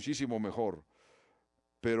cual es muchísimo mejor.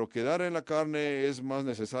 Pero quedar en la carne es más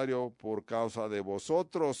necesario por causa de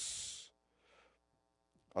vosotros.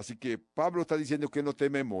 Así que Pablo está diciendo que no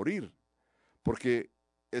teme morir, porque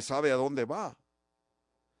él sabe a dónde va.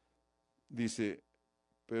 Dice,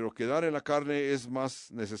 pero quedar en la carne es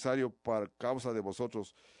más necesario por causa de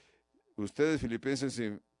vosotros. Ustedes, filipenses,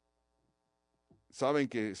 saben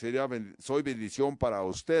que soy bendición para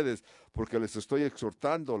ustedes, porque les estoy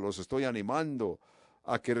exhortando, los estoy animando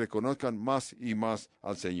a que reconozcan más y más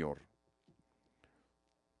al Señor.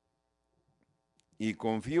 Y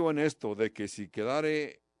confío en esto, de que si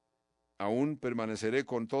quedare, aún permaneceré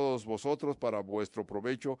con todos vosotros para vuestro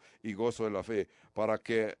provecho y gozo de la fe, para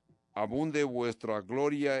que abunde vuestra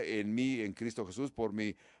gloria en mí, en Cristo Jesús, por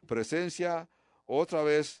mi presencia, otra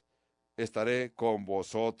vez estaré con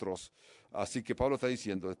vosotros. Así que Pablo está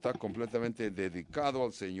diciendo, está completamente dedicado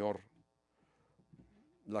al Señor.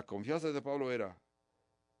 La confianza de Pablo era,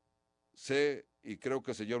 sé y creo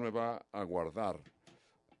que el Señor me va a guardar.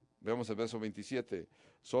 Veamos el verso 27.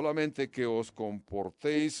 Solamente que os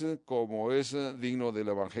comportéis como es digno del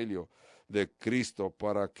Evangelio de Cristo,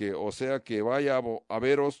 para que, o sea, que vaya a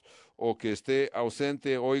veros o que esté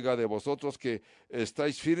ausente, oiga de vosotros que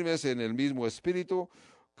estáis firmes en el mismo espíritu,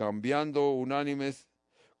 combatiendo unánimes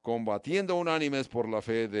por la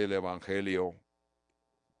fe del Evangelio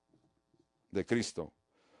de Cristo.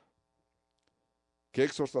 Qué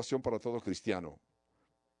exhortación para todo cristiano.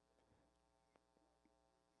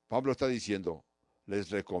 Pablo está diciendo, les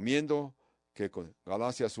recomiendo que con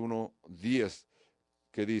Galacias 1:10,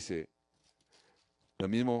 que dice, el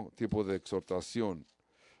mismo tipo de exhortación,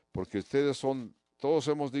 porque ustedes todos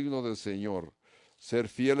somos dignos del Señor, ser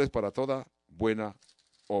fieles para toda buena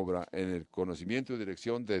obra en el conocimiento y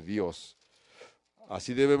dirección de Dios.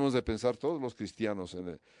 Así debemos de pensar todos los cristianos,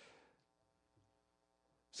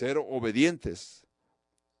 ser obedientes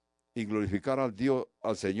y glorificar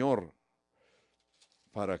al Señor,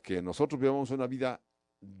 para que nosotros vivamos una vida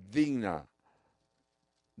digna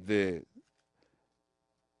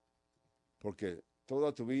porque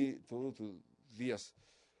todos tus días,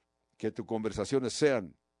 que tus conversaciones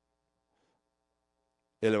sean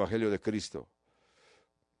el Evangelio de Cristo.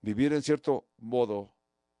 Vivir en cierto modo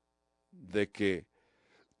de que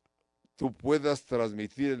tú puedas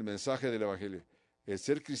transmitir el mensaje del Evangelio. El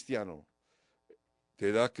ser cristiano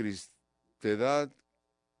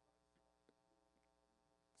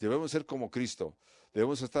debemos ser como Cristo.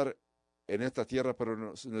 Debemos estar en esta tierra, pero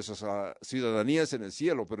nuestra ciudadanía es en el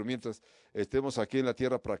cielo. Pero mientras estemos aquí en la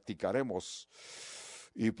tierra, practicaremos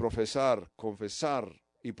y confesar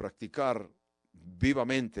y practicar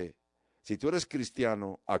vivamente. Si tú eres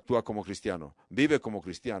cristiano, actúa como cristiano, vive como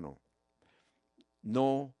cristiano.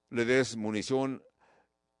 No le des munición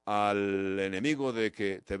al enemigo de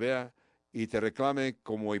que te vea y te reclame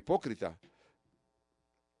como hipócrita.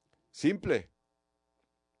 Simple.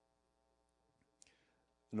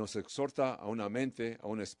 Nos exhorta a una mente, a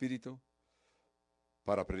un espíritu,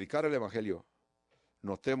 para predicar el Evangelio.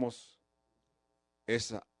 Notemos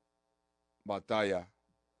esa batalla.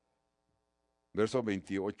 Verso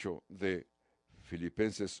 28 de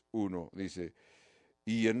Filipenses 1 dice: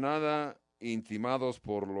 y en nada intimados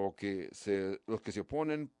por los que se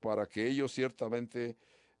oponen, para que ellos ciertamente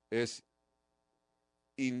es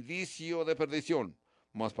indicio de perdición,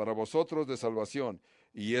 mas para vosotros de salvación,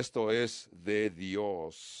 y esto es de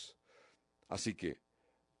Dios. Así que,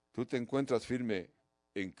 ¿tú te encuentras firme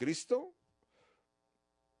en Cristo?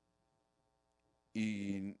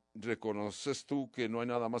 Y reconoces tú que no hay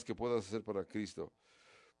nada más que puedas hacer para Cristo.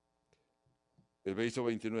 El verso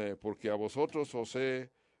 29, porque a vosotros os es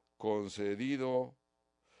concedido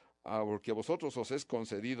a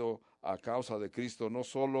causa de Cristo, no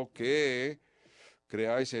solo que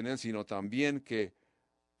creáis en Él, sino también que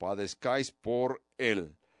padezcáis por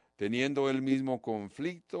Él, teniendo el mismo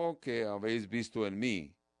conflicto que habéis visto en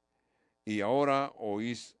mí, y ahora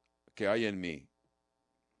oís que hay en mí.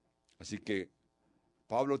 Así que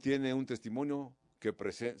Pablo tiene un testimonio que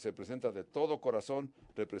se presenta de todo corazón,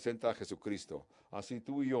 representa a Jesucristo. Así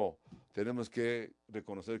tú y yo tenemos que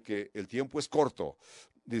reconocer que el tiempo es corto,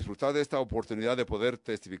 disfrutar de esta oportunidad de poder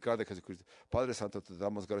testificar de Jesucristo. Padre Santo, te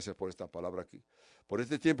damos gracias por esta palabra aquí, por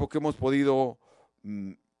este tiempo que hemos podido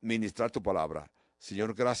ministrar tu palabra.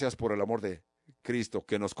 Señor, gracias por el amor de Cristo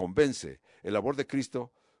que nos convence, el amor de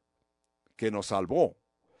Cristo que nos salvó,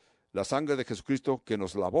 la sangre de Jesucristo que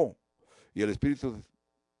nos lavó, y el Espíritu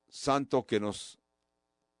Santo que nos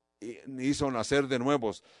hizo nacer de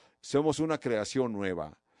nuevos. Somos una creación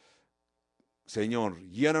nueva. Señor,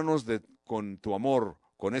 llénanos con tu amor,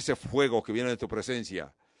 con ese fuego que viene de tu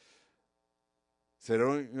presencia.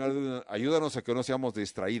 Señor, ayúdanos a que no seamos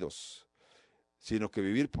distraídos, sino que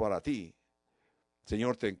vivir para ti.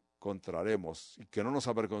 Señor, te encontraremos y que no nos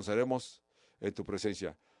avergonzaremos en tu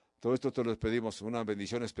presencia. Todo esto te lo pedimos, una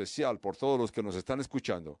bendición especial por todos los que nos están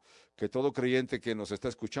escuchando, que todo creyente que nos está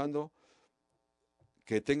escuchando,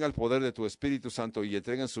 que tenga el poder de tu Espíritu Santo y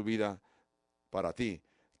entreguen su vida para ti,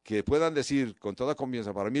 que puedan decir con toda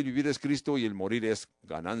confianza: para mí el vivir es Cristo y el morir es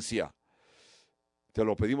ganancia. Te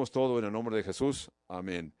lo pedimos todo en el nombre de Jesús.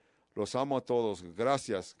 Amén. Los amo a todos.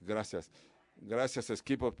 Gracias, gracias. Gracias,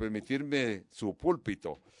 Skip, por permitirme su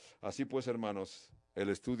púlpito. Así pues, hermanos, el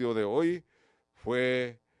estudio de hoy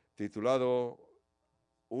fue titulado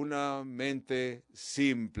Una mente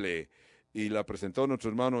simple, y la presentó nuestro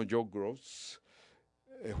hermano Joe Gross.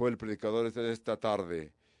 Fue el predicador de esta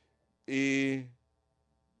tarde. Y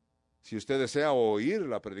si usted desea oír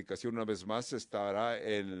la predicación una vez más, estará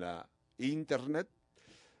en la internet,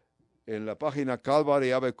 en la página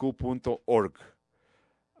calvaryabq.org.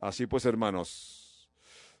 Así pues, hermanos,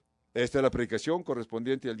 esta es la predicación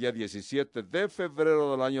correspondiente al día 17 de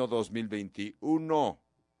febrero del año 2021.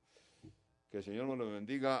 Que el Señor nos lo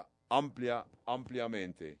bendiga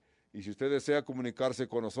ampliamente. Y si usted desea comunicarse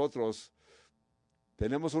con nosotros,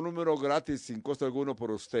 tenemos un número gratis sin costo alguno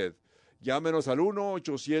por usted. Llámenos al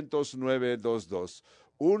 1-800-922.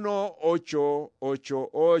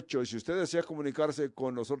 1888. Si usted desea comunicarse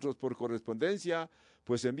con nosotros por correspondencia,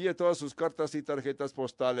 pues envíe todas sus cartas y tarjetas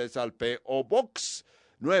postales al P.O. Box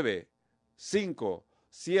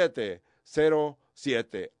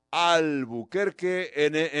 95707, Albuquerque,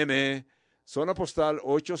 NM, zona postal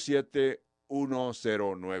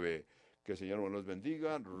 87109. Que el Señor nos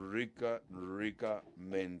bendiga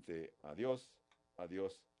ricamente. Adiós,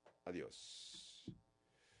 adiós, adiós.